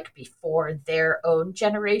looked like before their own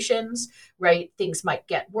generations, right? Things might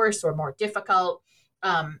get worse or more difficult.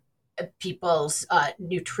 People's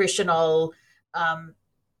nutritional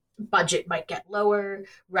budget might get lower,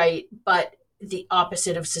 right? But the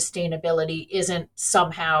opposite of sustainability isn't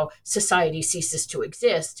somehow society ceases to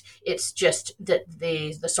exist. It's just that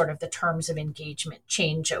the sort of the terms of engagement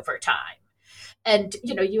change over time. And,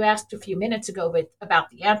 you asked a few minutes ago about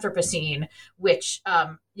the Anthropocene, which,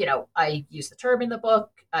 I use the term in the book,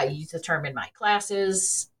 I use the term in my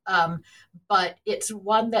classes, but it's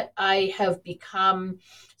one that I have become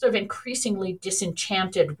sort of increasingly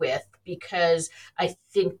disenchanted with because I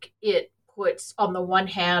think it puts, on the one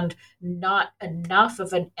hand, not enough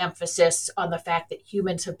of an emphasis on the fact that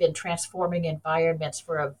humans have been transforming environments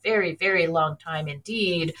for a very, very long time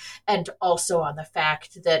indeed, and also on the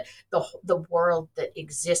fact that the world that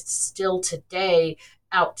exists still today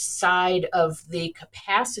outside of the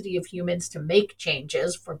capacity of humans to make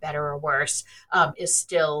changes, for better or worse, is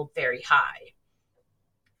still very high.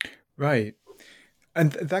 Right.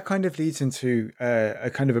 And that kind of leads into a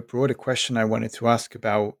kind of a broader question I wanted to ask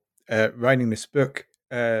about writing this book,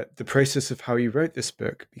 the process of how you wrote this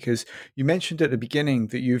book, because you mentioned at the beginning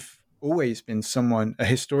that you've always been a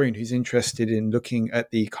historian who's interested in looking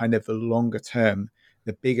at the kind of the longer term,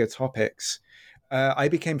 the bigger topics. I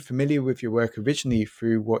became familiar with your work originally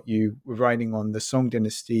through what you were writing on the Song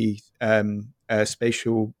Dynasty,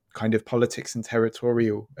 spatial kind of politics and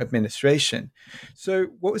territorial administration. So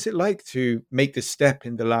what was it like to make this step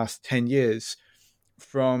in the last 10 years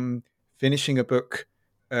from finishing a book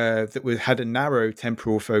that had a narrow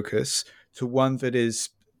temporal focus to one that is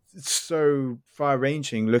so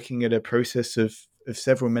far-ranging, looking at a process of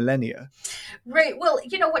several millennia? Right. Well,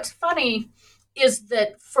 what's funny is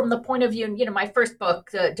that from the point of view, my first book,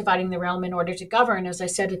 Dividing the Realm in Order to Govern, as I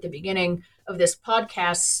said at the beginning of this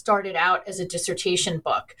podcast, started out as a dissertation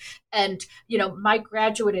book. And, my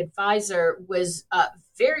graduate advisor was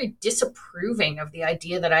very disapproving of the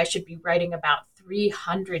idea that I should be writing about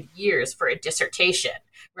 300 years for a dissertation,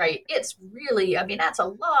 right? It's really, that's a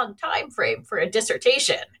long time frame for a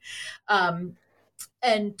dissertation.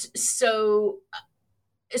 And so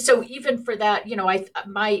even for that,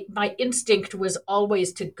 my instinct was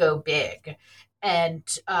always to go big. And,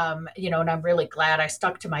 and I'm really glad I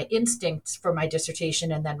stuck to my instincts for my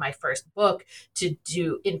dissertation and then my first book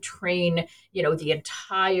to entrain, the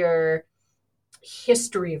entire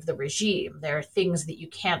history of the regime. There are things that you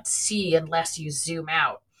can't see unless you zoom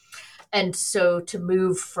out. And so to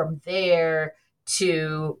move from there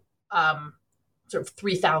to sort of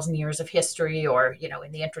 3,000 years of history, or,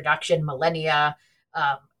 in the introduction, millennia,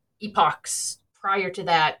 epochs prior to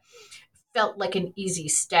that, felt like an easy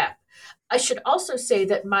step. I should also say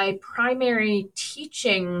that my primary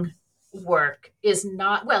teaching work is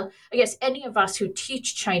not, well, I guess any of us who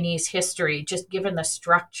teach Chinese history, just given the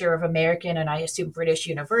structure of American and I assume British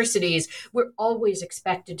universities, we're always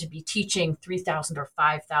expected to be teaching 3,000 or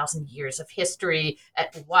 5,000 years of history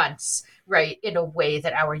at once, right, in a way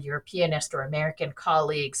that our Europeanist or American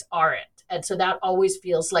colleagues aren't. And so that always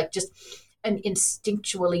feels like just an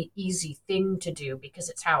instinctually easy thing to do because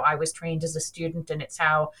it's how I was trained as a student and it's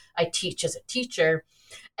how I teach as a teacher.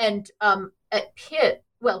 And at Pitt,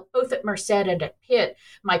 well, both at Merced and at Pitt,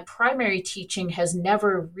 my primary teaching has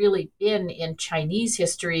never really been in Chinese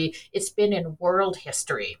history. It's been in world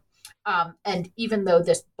history. And even though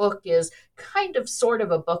this book is kind of sort of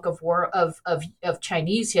a book of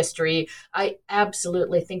Chinese history, I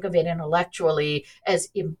absolutely think of it intellectually as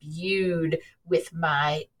imbued with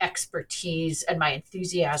my expertise and my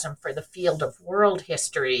enthusiasm for the field of world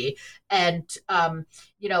history. And,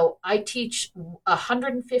 I teach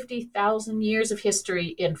 150,000 years of history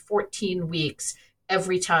in 14 weeks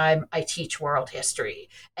every time I teach world history.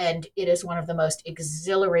 And it is one of the most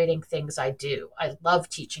exhilarating things I do. I love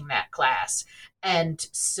teaching that class. And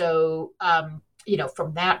so,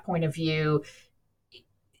 from that point of view,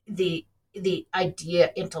 the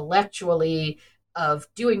idea intellectually of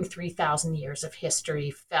doing 3,000 years of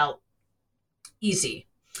history felt easy.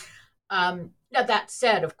 Now, that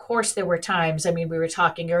said, of course, there were times, I mean, we were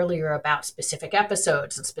talking earlier about specific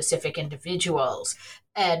episodes and specific individuals.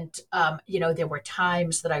 And, there were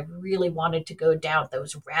times that I really wanted to go down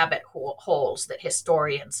those rabbit holes that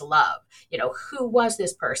historians love. Who was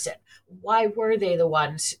this person? Why were they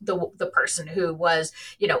the person who was,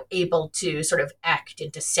 able to sort of act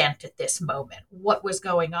in dissent at this moment? What was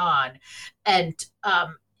going on? And,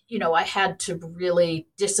 I had to really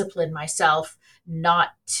discipline myself not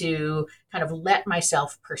to kind of let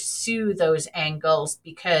myself pursue those angles,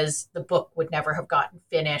 because the book would never have gotten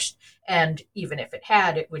finished. And even if it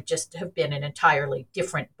had, it would just have been an entirely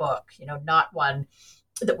different book, not one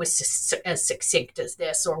that was as succinct as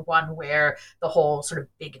this, or one where the whole sort of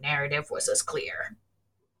big narrative was as clear.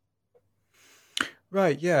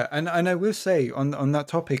 Right, yeah. And I will say on that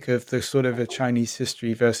topic of the sort of a Chinese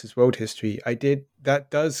history versus world history, that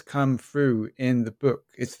does come through in the book.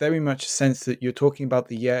 It's very much a sense that you're talking about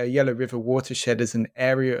the Yellow River watershed as an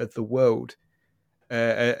area of the world,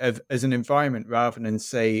 as an environment, rather than,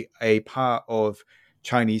 say, a part of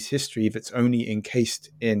Chinese history that's only encased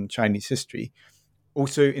in Chinese history.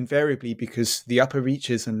 Also, invariably, because the upper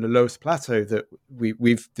reaches and the lowest plateau that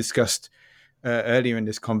we've discussed earlier in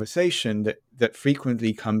this conversation, that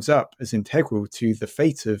frequently comes up as integral to the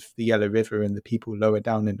fate of the Yellow River and the people lower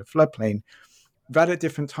down in the floodplain, that at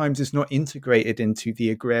different times is not integrated into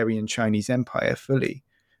the agrarian Chinese empire fully.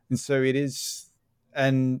 And so it is,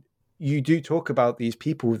 and you do talk about these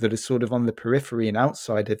people that are sort of on the periphery and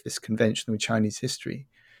outside of this conventional Chinese history.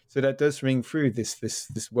 So that does ring through this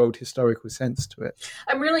world historical sense to it.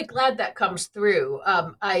 I'm really glad that comes through.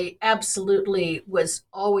 I absolutely was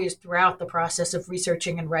always, throughout the process of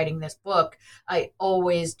researching and writing this book, I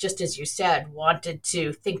always, just as you said, wanted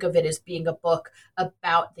to think of it as being a book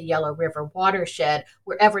about the Yellow River watershed,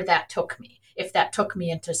 wherever that took me. If that took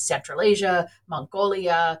me into Central Asia,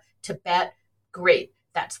 Mongolia, Tibet, great,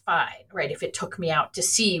 that's fine, right? If it took me out to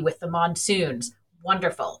sea with the monsoons,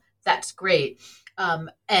 wonderful, that's great.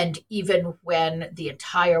 And even when the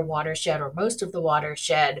entire watershed, or most of the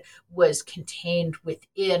watershed, was contained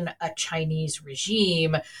within a Chinese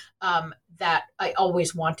regime, that I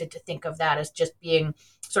always wanted to think of that as just being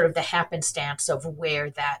sort of the happenstance of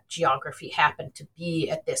where that geography happened to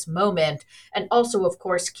be at this moment. And also, of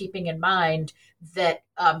course, keeping in mind that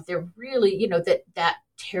there really, that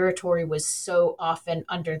territory was so often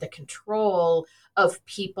under the control of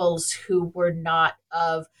peoples who were not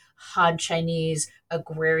of Han Chinese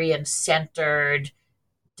agrarian-centered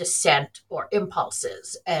descent or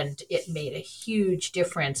impulses. And it made a huge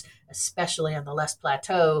difference, especially on the Less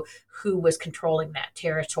Plateau, who was controlling that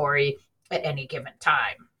territory at any given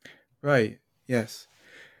time. Right, yes.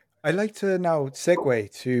 I'd like to now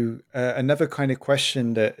segue to another kind of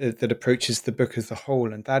question that approaches the book as a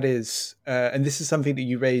whole, and that is, and this is something that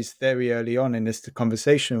you raised very early on in this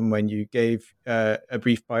conversation when you gave a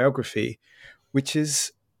brief biography, which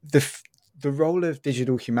is the role of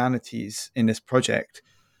digital humanities in this project.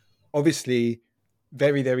 Obviously,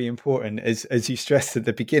 very, very important, as you stressed at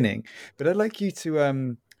the beginning. But I'd like you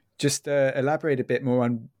to just elaborate a bit more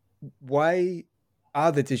on why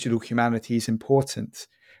are the digital humanities important?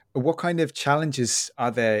 What kind of challenges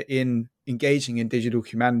are there in engaging in digital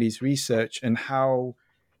humanities research, and how,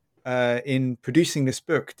 in producing this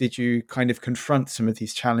book, did you kind of confront some of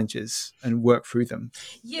these challenges and work through them?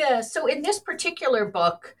 Yeah, so in this particular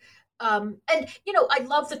book, I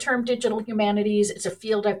love the term digital humanities. It's a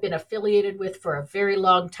field I've been affiliated with for a very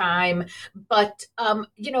long time. But,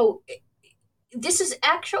 this is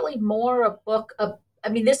actually more a book of,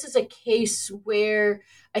 this is a case where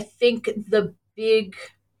I think the big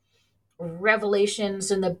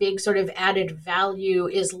revelations and the big sort of added value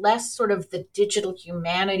is less sort of the digital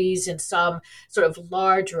humanities in some sort of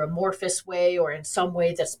large or amorphous way, or in some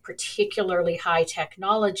way that's particularly high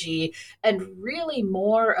technology, and really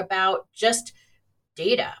more about just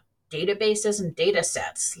databases and data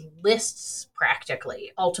sets, lists,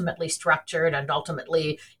 practically, ultimately structured and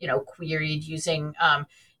ultimately, queried using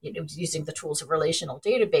using the tools of relational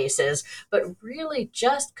databases, but really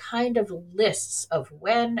just kind of lists of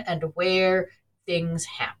when and where things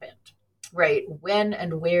happened, right? When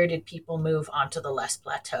and where did people move onto the Less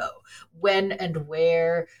Plateau? When and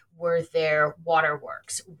where were there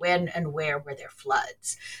waterworks? When and where were there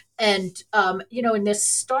floods? And, and this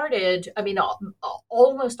started,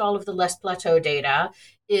 almost all of the Less Plateau data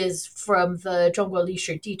is from the Zhongguo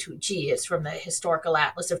Lishi Dituji. It's from the Historical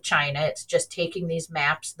Atlas of China. It's just taking these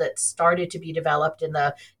maps that started to be developed in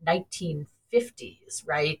the 1950s,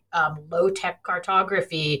 right? Low-tech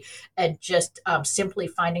cartography, and just simply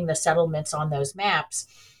finding the settlements on those maps.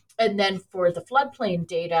 And then for the floodplain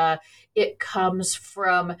data, it comes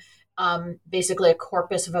from basically a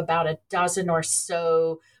corpus of about a dozen or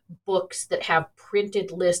so books that have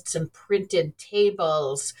printed lists and printed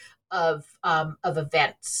tables of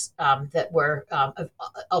events that were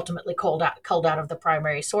ultimately culled out of the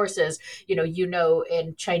primary sources.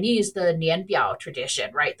 In Chinese, the Nianbiao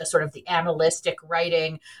tradition, right? The sort of the analytic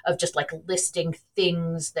writing of just like listing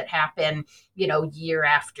things that happen, year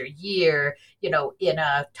after year, in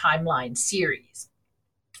a timeline series.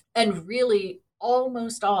 And really,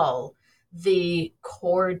 almost all the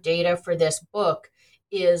core data for this book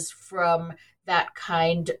is from that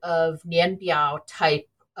kind of Nianbiao type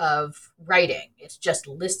of writing. It's just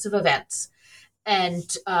lists of events. And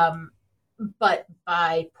but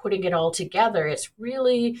by putting it all together, it's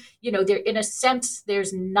really, there, in a sense,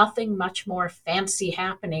 there's nothing much more fancy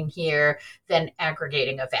happening here than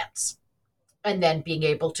aggregating events and then being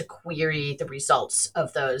able to query the results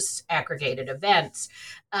of those aggregated events.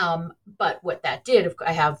 But what that did,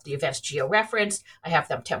 I have the events geo-referenced, I have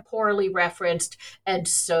them temporally referenced, and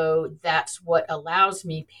so that's what allows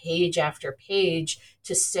me page after page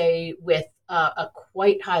to say with a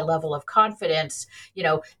quite high level of confidence,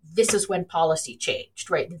 this is when policy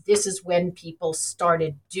changed, right? This is when people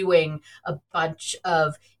started doing a bunch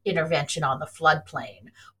of intervention on the floodplain,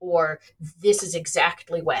 or this is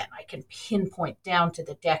exactly when I can pinpoint down to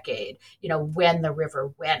the decade, when the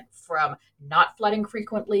river went from not flooding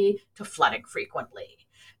frequently to flooding frequently.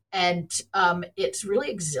 And it's really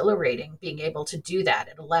exhilarating being able to do that.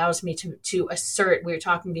 It allows me to assert, we were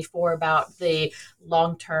talking before about the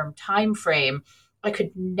long-term time frame. I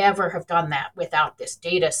could never have done that without this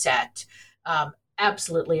data set.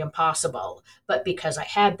 Absolutely impossible. But because I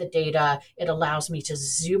had the data, it allows me to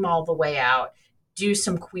zoom all the way out, do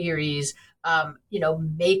some queries,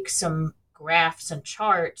 make some graphs and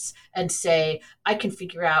charts, and say, I can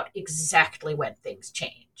figure out exactly when things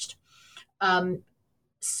changed.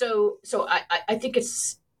 So I think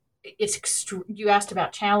it's you asked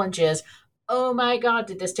about challenges. Oh my God,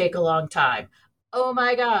 did this take a long time? Oh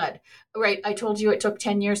my God. Right. I told you it took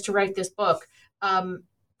 10 years to write this book.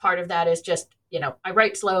 Part of that is just, I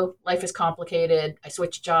write slow. Life is complicated. I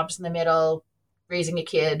switch jobs in the middle, raising a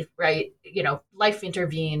kid, right? Life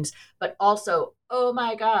intervenes, but also, oh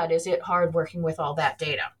my God, is it hard working with all that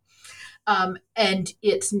data? And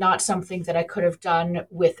it's not something that I could have done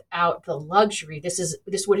without the luxury.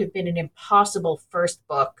 This would have been an impossible first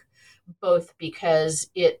book, both because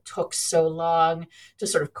it took so long to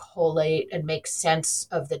sort of collate and make sense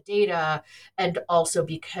of the data, and also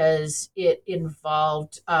because it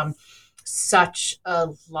involved such a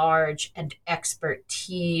large and expert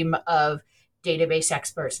team of database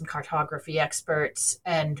experts and cartography experts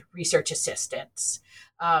and research assistants.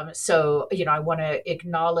 So, I want to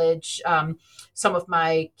acknowledge some of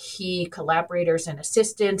my key collaborators and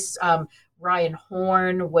assistants. Ryan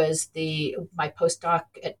Horn was my postdoc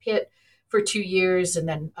at Pitt for 2 years, and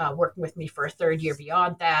then working with me for a third year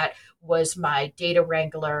beyond that was my data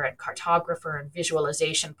wrangler and cartographer and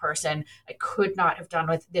visualization person. I could not have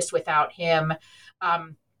done this without him.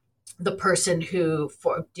 The person who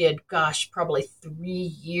did, probably 3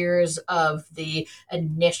 years of the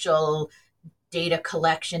initial data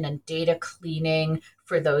collection and data cleaning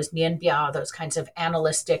for those Nianbiao, those kinds of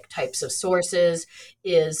analytic types of sources,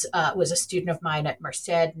 was a student of mine at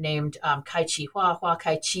Merced named Kai-Chi Hua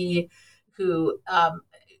Kai-Chi, who,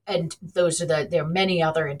 and those are there are many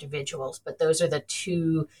other individuals, but those are the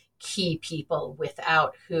two key people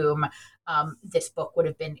without whom this book would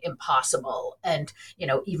have been impossible. And,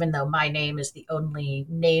 even though my name is the only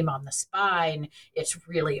name on the spine, it's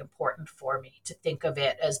really important for me to think of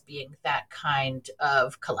it as being that kind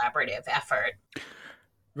of collaborative effort.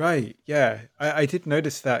 Right. Yeah. I did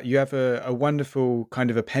notice that you have a wonderful kind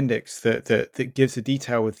of appendix that gives a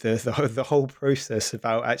detail with the whole process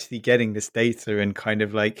about actually getting this data and kind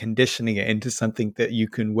of like conditioning it into something that you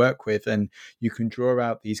can work with and you can draw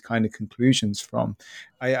out these kind of conclusions from.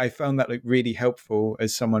 I found that like really helpful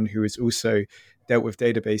as someone who has also dealt with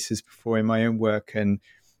databases before in my own work, and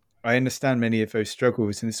I understand many of those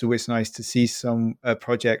struggles. And it's always nice to see a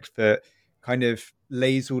project that kind of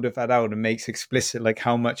lays all of that out and makes explicit like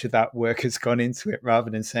how much of that work has gone into it, rather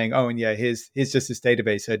than saying, oh, and yeah, here's just this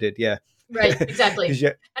database I did. Yeah. Right, exactly.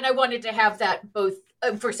 And I wanted to have that both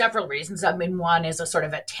for several reasons. I mean, one is a sort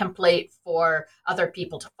of a template for other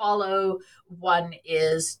people to follow. One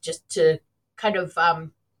is just to kind of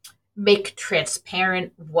make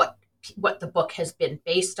transparent what the book has been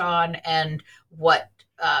based on and what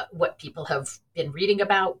people have been reading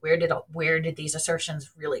about. Where did these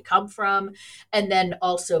assertions really come from? And then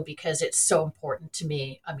also because it's so important to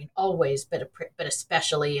me, I mean, always, but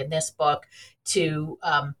especially in this book, to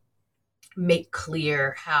make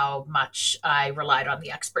clear how much I relied on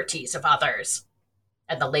the expertise of others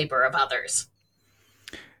and the labor of others.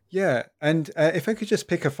 Yeah, and if I could just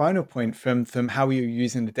pick a final point from how you're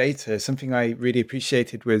using the data, something I really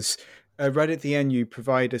appreciated was right at the end, you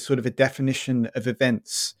provide a sort of a definition of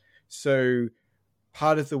events. So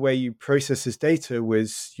part of the way you process this data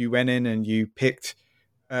was you went in and you picked,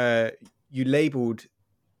 you labeled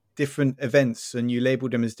different events and you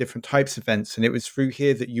labeled them as different types of events. And it was through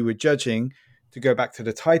here that you were judging, to go back to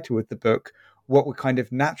the title of the book, what were kind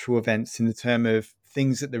of natural events in the term of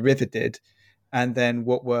things that the river did, and then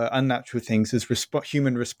what were unnatural things as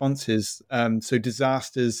human responses. So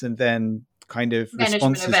disasters and then kind of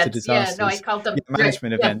management responses events. to disasters. Yeah, no, I called them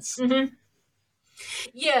management events. Yeah. Mm-hmm.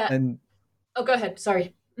 Yeah. And go ahead.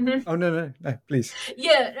 Sorry. Mm-hmm. Oh, no, please.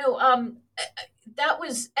 Yeah, no, that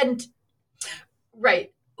was, and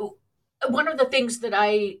right. One of the things that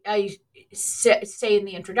I say in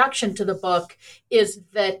the introduction to the book is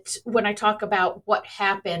that when I talk about what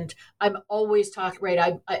happened, I'm always talking,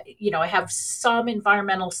 right, I have some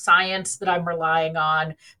environmental science that I'm relying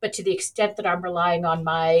on, but to the extent that I'm relying on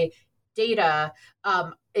my data,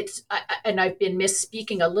 and I've been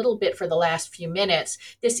misspeaking a little bit for the last few minutes,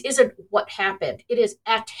 this isn't what happened. It is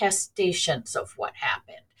attestations of what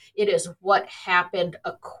happened. It is what happened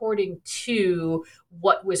according to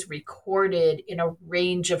what was recorded in a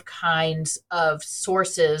range of kinds of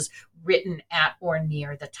sources written at or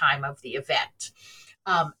near the time of the event.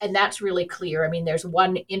 And that's really clear. I mean, there's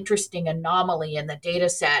one interesting anomaly in the data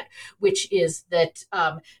set, which is that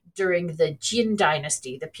during the Jin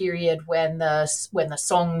dynasty, the period when the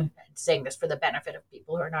Song, saying this for the benefit of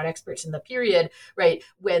people who are not experts in the period, right,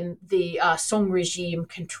 when the Song regime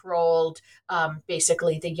controlled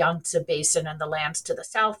basically the Yangtze Basin and the lands to the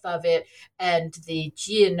south of it, and the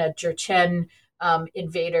Jin, Jurchen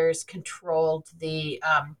invaders controlled the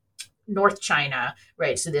North China,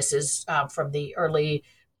 right? So this is from the early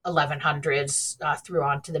 1100s through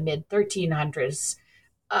on to the mid 1300s.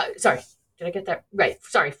 Sorry, did I get that right?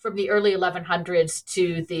 Sorry, from the early 1100s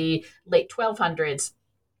to the late 1200s.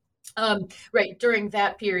 Right, during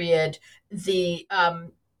that period,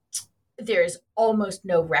 there's almost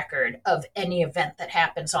no record of any event that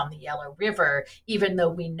happens on the Yellow River, even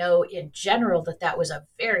though we know in general that was a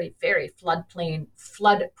very, very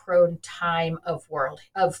flood-prone time of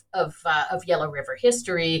Yellow River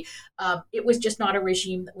history. It was just not a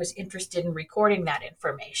regime that was interested in recording that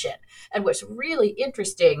information. And what's really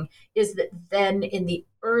interesting is that then in the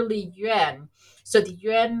early Yuan, so the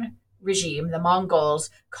Yuan regime, the Mongols,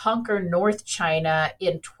 conquer North China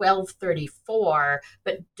in 1234,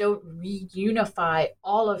 but don't reunify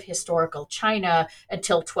all of historical China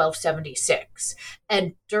until 1276.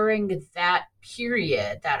 And during that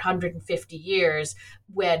period, that 150 years,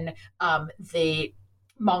 when the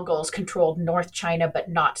Mongols controlled North China but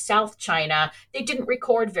not South China, they didn't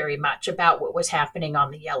record very much about what was happening on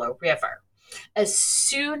the Yellow River. As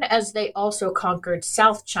soon as they also conquered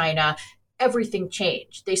South China, everything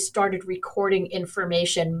changed. They started recording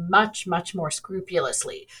information much, much more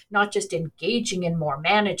scrupulously, not just engaging in more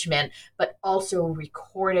management, but also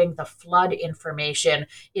recording the flood information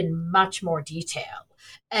in much more detail.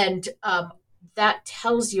 And that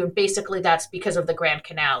tells you, and basically that's because of the Grand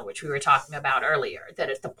Canal, which we were talking about earlier, that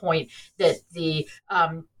at the point that the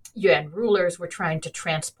Yuan rulers were trying to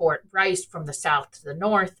transport rice from the south to the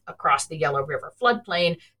north across the Yellow River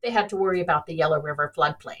floodplain, they had to worry about the Yellow River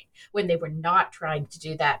floodplain. When they were not trying to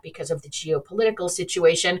do that because of the geopolitical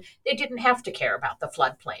situation, they didn't have to care about the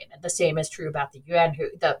floodplain. And the same is true about the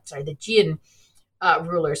the Jin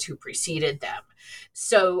rulers who preceded them.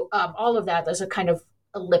 So all of that, there's a kind of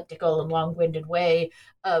elliptical and long-winded way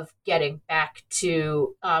of getting back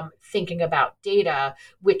to thinking about data,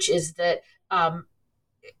 which is that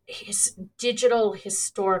his digital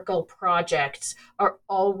historical projects are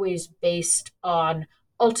always based on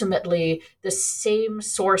ultimately the same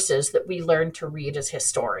sources that we learn to read as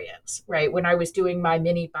historians, right? When I was doing my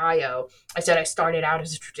mini bio, I said I started out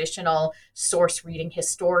as a traditional source reading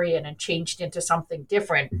historian and changed into something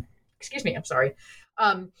different. Excuse me, I'm sorry.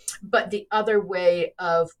 But the other way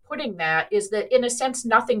of putting that is that in a sense,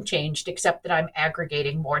 nothing changed except that I'm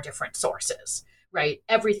aggregating more different sources. Right?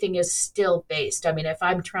 Everything is still based. I mean, if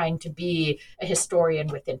I'm trying to be a historian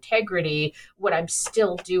with integrity, what I'm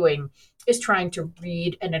still doing is trying to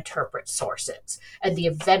read and interpret sources. And the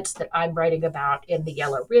events that I'm writing about in the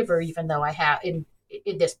Yellow River, even though I have in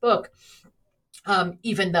this book,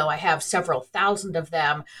 even though I have several thousand of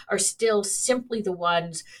them, are still simply the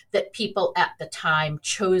ones that people at the time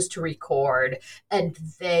chose to record, and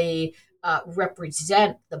they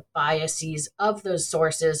represent the biases of those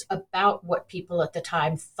sources about what people at the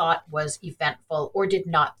time thought was eventful or did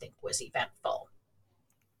not think was eventful.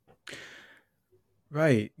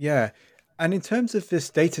 Right. Yeah. And in terms of this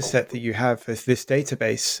data set that you have as this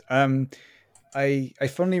database, I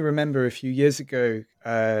fondly remember a few years ago,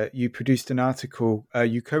 you produced an article,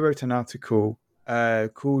 you co-wrote an article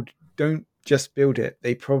called "Don't Just Build It,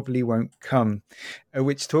 They Probably Won't Come,"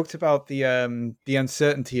 which talked about the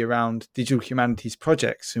uncertainty around digital humanities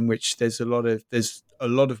projects, in which there's a lot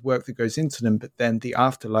of work that goes into them, but then the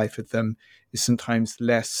afterlife of them is sometimes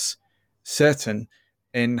less certain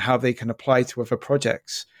in how they can apply to other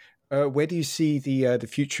projects. Where do you see the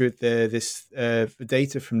future of the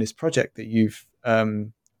data from this project that you've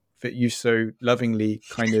so lovingly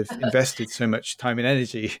kind of invested so much time and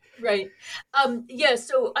energy? Right. Yeah.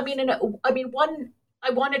 So I mean, I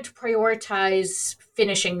wanted to prioritize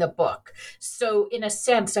finishing the book. So in a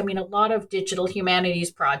sense, I mean, a lot of digital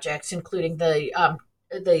humanities projects, including the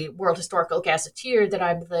World Historical Gazetteer that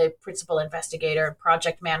I'm the principal investigator and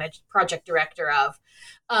project director of.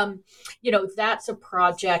 That's a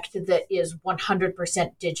project that is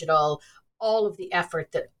 100% digital. All of the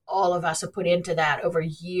effort that all of us have put into that over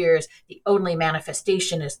years, the only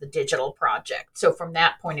manifestation is the digital project. So from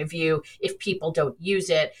that point of view, if people don't use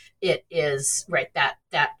it, it is right that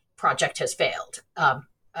project has failed.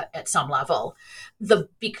 At some level,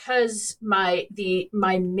 because my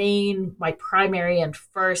primary and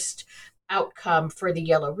first outcome for the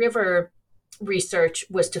Yellow River research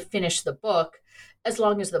was to finish the book. As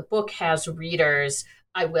long as the book has readers,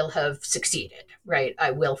 I will have succeeded, right?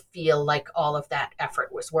 I will feel like all of that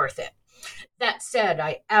effort was worth it. That said,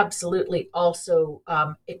 I absolutely also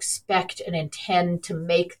expect and intend to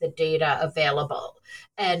make the data available.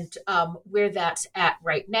 And where that's at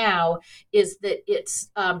right now is that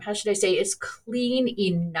it's, it's clean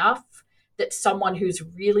enough that someone who's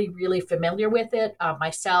really, really familiar with it,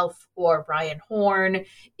 myself or Ryan Horn,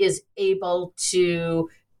 is able to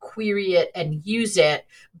query it and use it,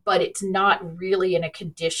 but it's not really in a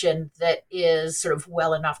condition that is sort of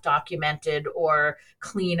well enough documented or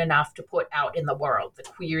clean enough to put out in the world. The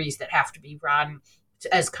queries that have to be run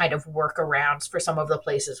as kind of workarounds for some of the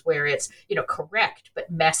places where it's, correct but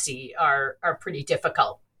messy are pretty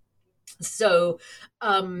difficult. So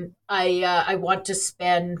I want to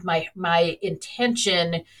spend my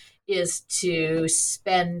intention is to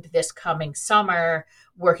spend this coming summer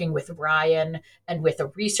working with Ryan and with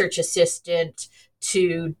a research assistant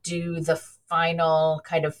to do the final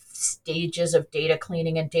kind of stages of data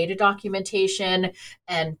cleaning and data documentation,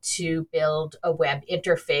 and to build a web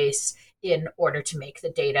interface in order to make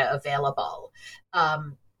the data available.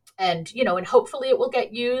 And hopefully it will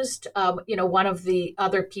get used. One of the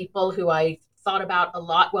other people who I thought about a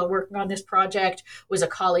lot while working on this project was a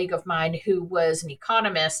colleague of mine who was an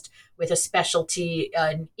economist with a specialty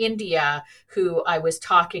in India, who I was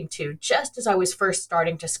talking to just as I was first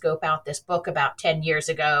starting to scope out this book about 10 years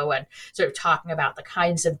ago, and sort of talking about the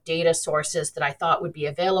kinds of data sources that I thought would be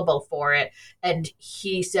available for it. And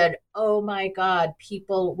he said, "Oh my God,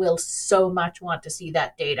 people will so much want to see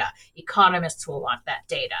that data. Economists will want that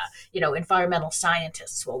data. Environmental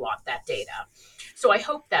scientists will want that data." So I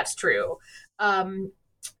hope that's true. And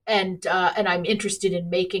I'm interested in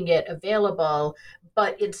making it available.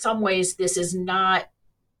 But in some ways, this is not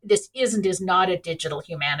a digital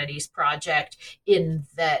humanities project, in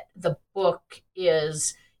that the book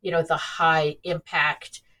is, the high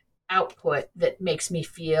impact output that makes me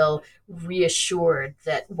feel reassured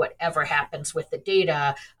that whatever happens with the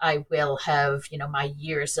data, I will have, my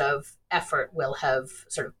years of effort will have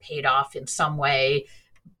sort of paid off in some way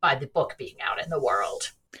by the book being out in the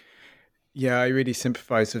world. Yeah, I really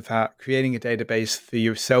sympathize with that. Creating a database for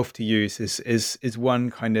yourself to use is one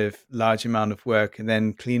kind of large amount of work, and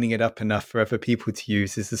then cleaning it up enough for other people to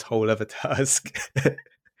use is this whole other task.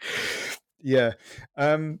 Yeah.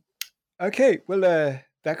 Okay. Well,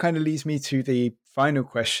 that kind of leads me to the final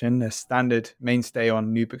question, a standard mainstay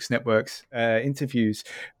on New Books Network's interviews.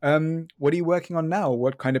 What are you working on now?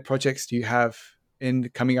 What kind of projects do you have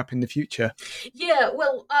coming up in the future? Yeah,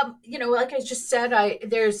 well, like I just said, I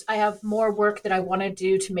have more work that I want to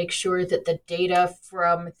do to make sure that the data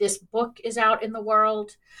from this book is out in the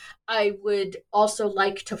world. I would also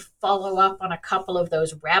like to follow up on a couple of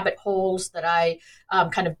those rabbit holes that I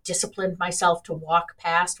kind of disciplined myself to walk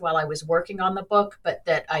past while I was working on the book, but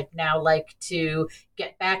that I'd now like to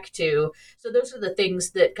get back to. So those are the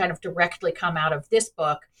things that kind of directly come out of this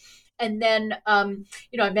book. And then, I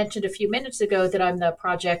mentioned a few minutes ago that I'm the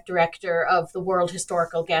project director of the World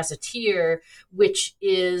Historical Gazetteer, which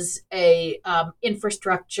is a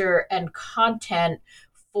infrastructure and content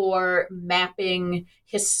for mapping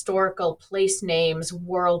historical place names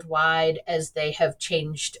worldwide as they have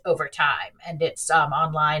changed over time. And it's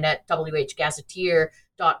online at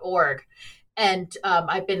whgazetteer.org. And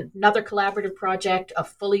I've been another collaborative project, a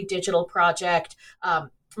fully digital project.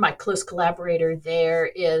 My close collaborator there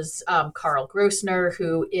is Carl Grossner,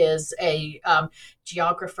 who is a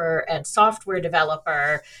geographer and software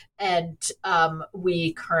developer. And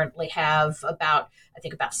we currently have about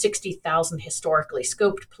 60,000 historically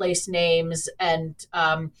scoped place names and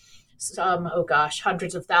hundreds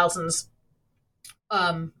of thousands,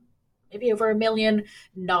 maybe over 1 million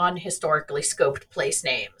non-historically scoped place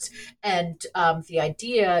names. And the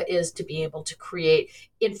idea is to be able to create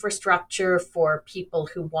infrastructure for people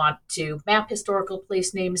who want to map historical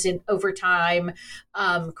place names in over time,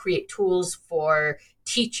 create tools for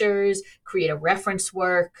teachers, create a reference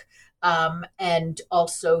work, and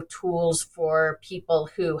also tools for people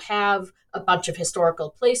who have a bunch of historical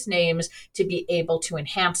place names to be able to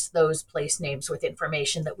enhance those place names with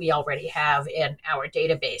information that we already have in our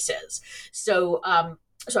databases. So I'm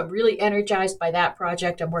really energized by that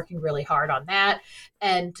project. I'm working really hard on that.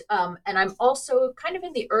 And I'm also kind of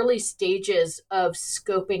in the early stages of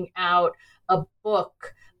scoping out a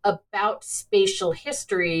book about spatial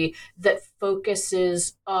history that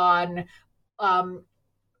focuses on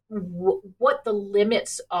what the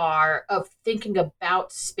limits are of thinking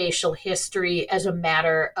about spatial history as a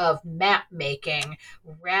matter of map making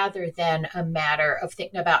rather than a matter of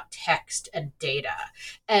thinking about text and data.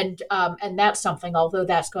 And that's something, although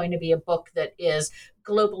that's going to be a book that is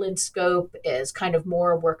global in scope, is kind of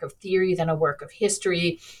more a work of theory than a work of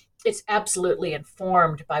history, it's absolutely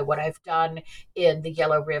informed by what I've done in the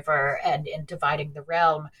Yellow River and in Dividing the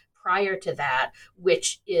Realm prior to that,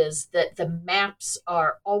 which is that the maps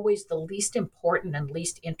are always the least important and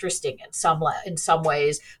least interesting in some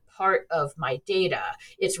ways part of my data.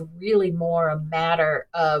 It's really more a matter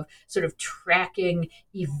of sort of tracking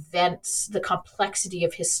events, the complexity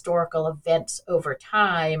of historical events over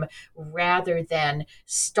time, rather than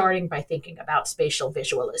starting by thinking about spatial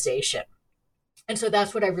visualization. And so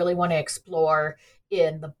that's what I really want to explore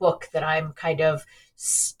in the book that I'm kind of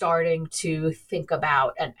starting to think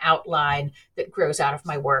about, an outline that grows out of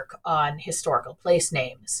my work on historical place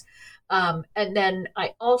names. And then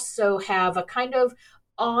I also have a kind of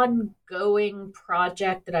ongoing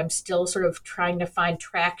project that I'm still sort of trying to find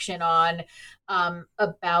traction on,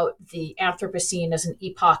 about the Anthropocene as an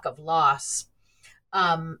epoch of loss.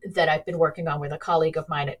 That I've been working on with a colleague of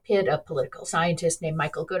mine at Pitt, a political scientist named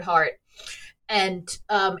Michael Goodhart. And,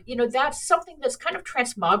 that's something that's kind of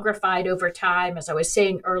transmogrified over time. As I was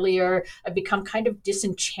saying earlier, I've become kind of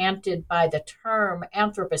disenchanted by the term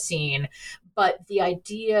Anthropocene. But the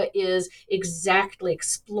idea is exactly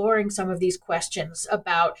exploring some of these questions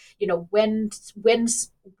about, when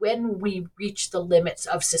we reach the limits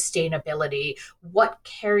of sustainability, what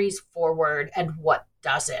carries forward and what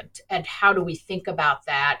doesn't, and how do we think about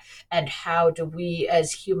that, and how do we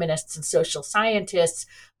as humanists and social scientists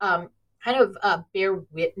bear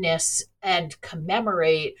witness and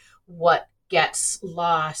commemorate what gets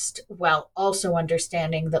lost, while also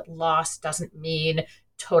understanding that loss doesn't mean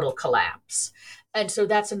total collapse. And so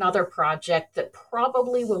that's another project that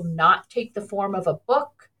probably will not take the form of a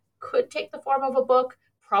book, could take the form of a book,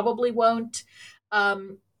 probably won't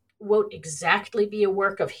exactly be a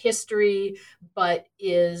work of history, but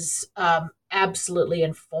is absolutely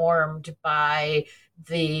informed by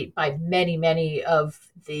many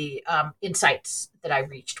of the insights that I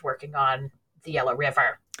reached working on the Yellow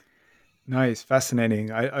River. Nice,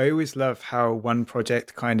 fascinating. I always love how one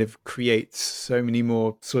project kind of creates so many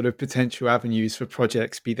more sort of potential avenues for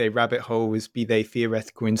projects, be they rabbit holes, be they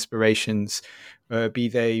theoretical inspirations, be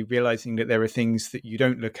they realizing that there are things that you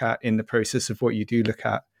don't look at in the process of what you do look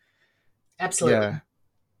at. Absolutely.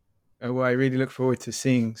 Yeah. Well, I really look forward to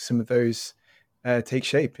seeing some of those take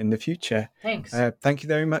shape in the future. Thanks. Thank you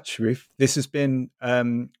very much, Ruth. This has been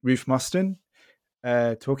Ruth Mostyn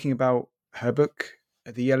talking about her book,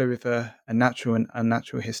 The Yellow River, A Natural and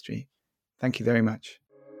Unnatural History. Thank you very much.